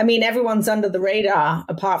in. I mean, everyone's under the radar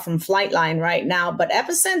apart from Flightline right now, but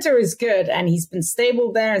Epicenter is good, and he's been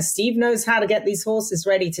stable there, and Steve knows how to get these horses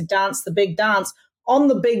ready to dance the big dance on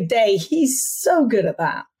the big day. He's so good at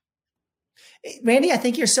that. Randy, I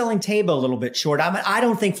think you're selling Taiba a little bit short. I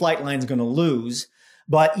don't think Flightline's going to lose,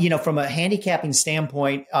 but from a handicapping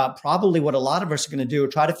standpoint, probably what a lot of us are going to do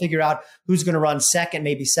is try to figure out who's going to run second,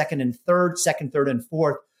 maybe second, third, and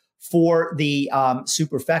fourth for the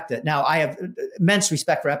Superfecta. Now, I have immense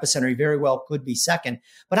respect for Epicenter. He very well could be second,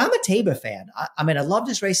 but I'm a Taiba fan. I loved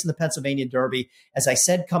his race in the Pennsylvania Derby. As I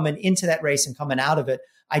said, coming into that race and coming out of it,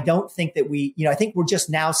 I don't think that I think we're just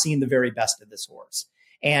now seeing the very best of this horse.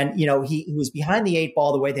 And, he was behind the 8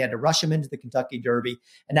 ball the way they had to rush him into the Kentucky Derby.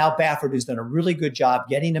 And now Baffert, who's done a really good job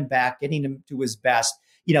getting him back, getting him to his best.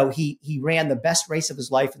 He ran the best race of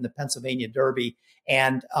his life in the Pennsylvania Derby.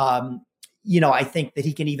 And, I think that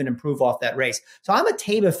he can even improve off that race. So I'm a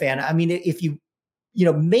Taiba fan. I mean, if you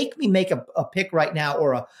make me make a pick right now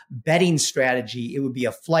or a betting strategy, it would be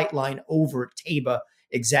a Flightline over Taiba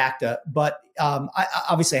Exacta. But I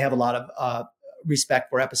obviously have a lot of respect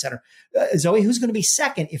for Epicenter. Zoe, who's going to be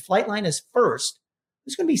second? If Flightline is first,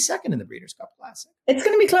 who's going to be second in the Breeders' Cup Classic? It's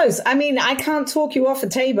going to be close. I mean, I can't talk you off of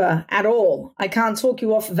Taiba at all. I can't talk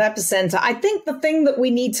you off of Epicenter. I think the thing that we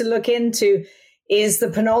need to look into is the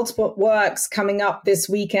penultimate works coming up this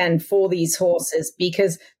weekend for these horses,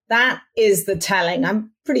 because that is the telling.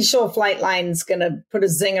 I'm pretty sure Flightline's going to put a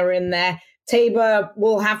zinger in there. Taiba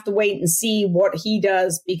will have to wait and see what he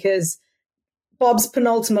does, because Bob's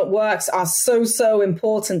penultimate works are so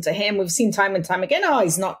important to him. We've seen time and time again,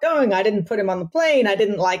 he's not going. I didn't put him on the plane. I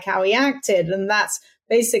didn't like how he acted. And that's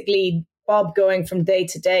basically Bob going from day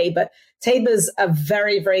to day. But Taiba's a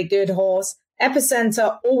very, very good horse.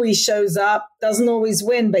 Epicenter always shows up, doesn't always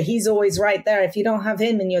win, but he's always right there. If you don't have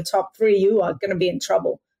him in your top 3, you are going to be in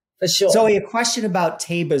trouble for sure. Zoe, a question about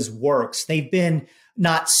Taiba's works. They've been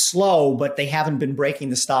not slow, but they haven't been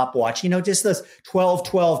breaking the stopwatch. Just this 12,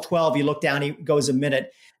 12, 12, you look down, he goes a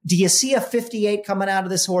minute. Do you see a 58 coming out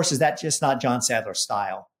of this horse? Is that just not John Sadler's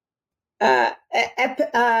style? Taiba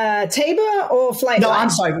or Flightline? No,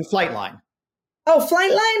 I'm sorry, Flightline. Oh,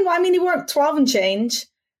 Flightline? Well, I mean, he worked 12 and change.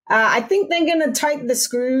 I think they're going to tighten the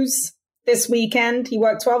screws this weekend. He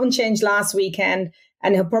worked 12 and change last weekend,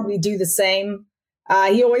 and he'll probably do the same.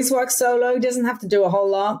 He always works solo, doesn't have to do a whole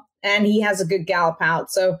lot, and he has a good gallop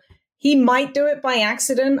out. So he might do it by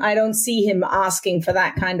accident. I don't see him asking for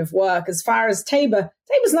that kind of work. As far as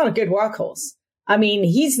Taiba's not a good workhorse. I mean,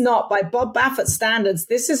 he's not, by Bob Baffert standards,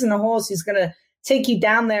 this isn't a horse who's going to take you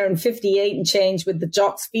down there in 58 and change with the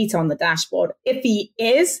jock's feet on the dashboard. If he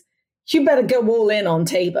is, you better go all in on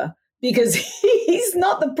Taiba, because he's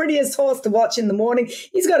not the prettiest horse to watch in the morning.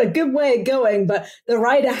 He's got a good way of going, but the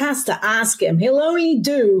rider has to ask him. He'll only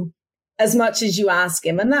do as much as you ask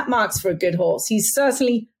him, and that marks for a good horse. He's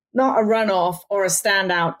certainly not a runoff or a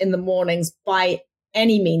standout in the mornings by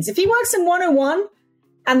any means. If he works in 101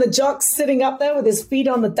 and the jock's sitting up there with his feet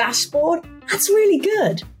on the dashboard, that's really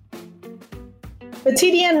good. The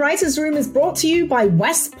TDN Writers Room is brought to you by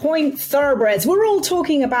West Point Thoroughbreds. We're all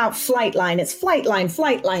talking about Flightline. It's Flightline,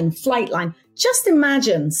 Flightline, Flightline. Just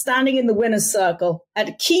imagine standing in the winner's circle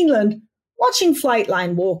at Keeneland watching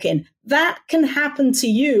Flightline walk in. That can happen to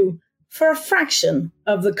you for a fraction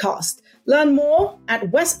of the cost. Learn more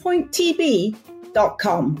at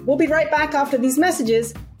westpointtb.com. We'll be right back after these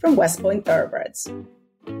messages from West Point Thoroughbreds.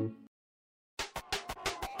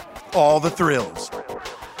 All the thrills.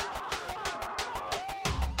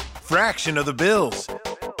 Fraction of the bills.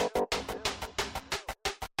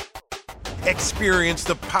 Experience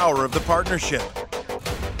the power of the partnership.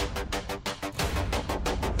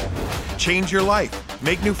 Change your life,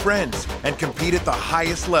 make new friends, and compete at the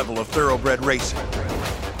highest level of thoroughbred racing.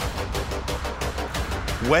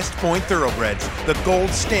 West Point Thoroughbreds, the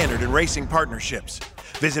gold standard in racing partnerships.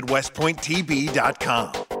 Visit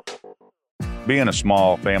westpointtb.com. Being a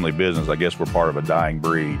small family business, I guess we're part of a dying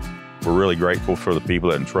breed. We're really grateful for the people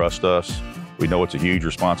that entrust us. We know it's a huge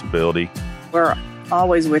responsibility. We're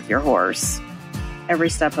always with your horse every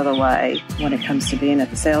step of the way. When it comes to being at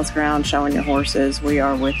the sales ground, showing your horses, we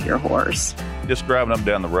are with your horse. Just driving up and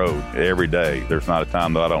down the road every day, there's not a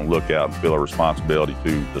time that I don't look out and feel a responsibility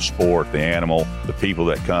to the sport, the animal, the people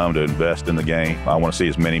that come to invest in the game. I want to see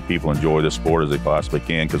as many people enjoy this sport as they possibly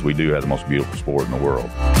can, because we do have the most beautiful sport in the world.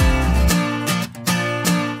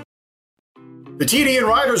 The TDN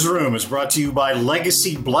Writers Room is brought to you by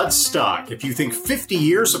Legacy Bloodstock. If you think 50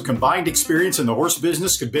 years of combined experience in the horse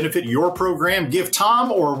business could benefit your program, give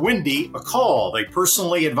Tom or Wendy a call. They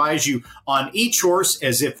personally advise you on each horse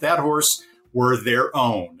as if that horse were their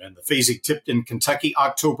own. And the Fasig-Tipton, Kentucky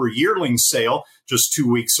October yearling sale, just 2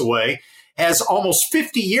 weeks away, has almost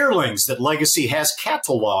 50 yearlings that Legacy has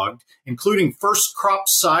cataloged, including first crop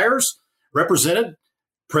sires represented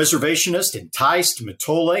Preservationist, Enticed,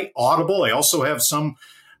 Mitole, Audible. They also have some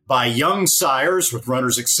by young sires with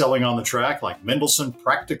runners excelling on the track like Mendelssohn,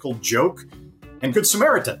 Practical Joke, and Good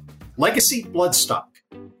Samaritan. Legacy Bloodstock.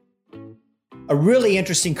 A really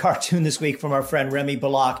interesting cartoon this week from our friend Remy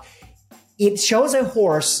Bullock. It shows a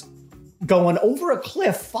horse going over a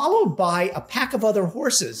cliff followed by a pack of other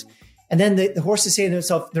horses. And then the horses say to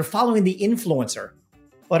themselves, they're following the influencer.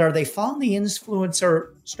 But are they following the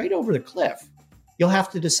influencer straight over the cliff? You'll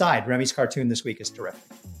have to decide. Remy's cartoon this week is terrific.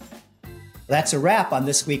 That's a wrap on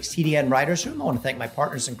this week's TDN Writers Room. I want to thank my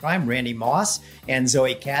partners in crime, Randy Moss and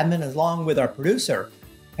Zoe Cadman, along with our producer,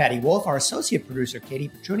 Patty Wolf, our associate producer, Katie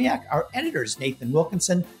Petruniak, our editors, Nathan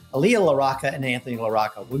Wilkinson, Aaliyah LaRocca, and Anthony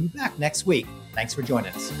LaRocca. We'll be back next week. Thanks for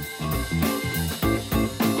joining us.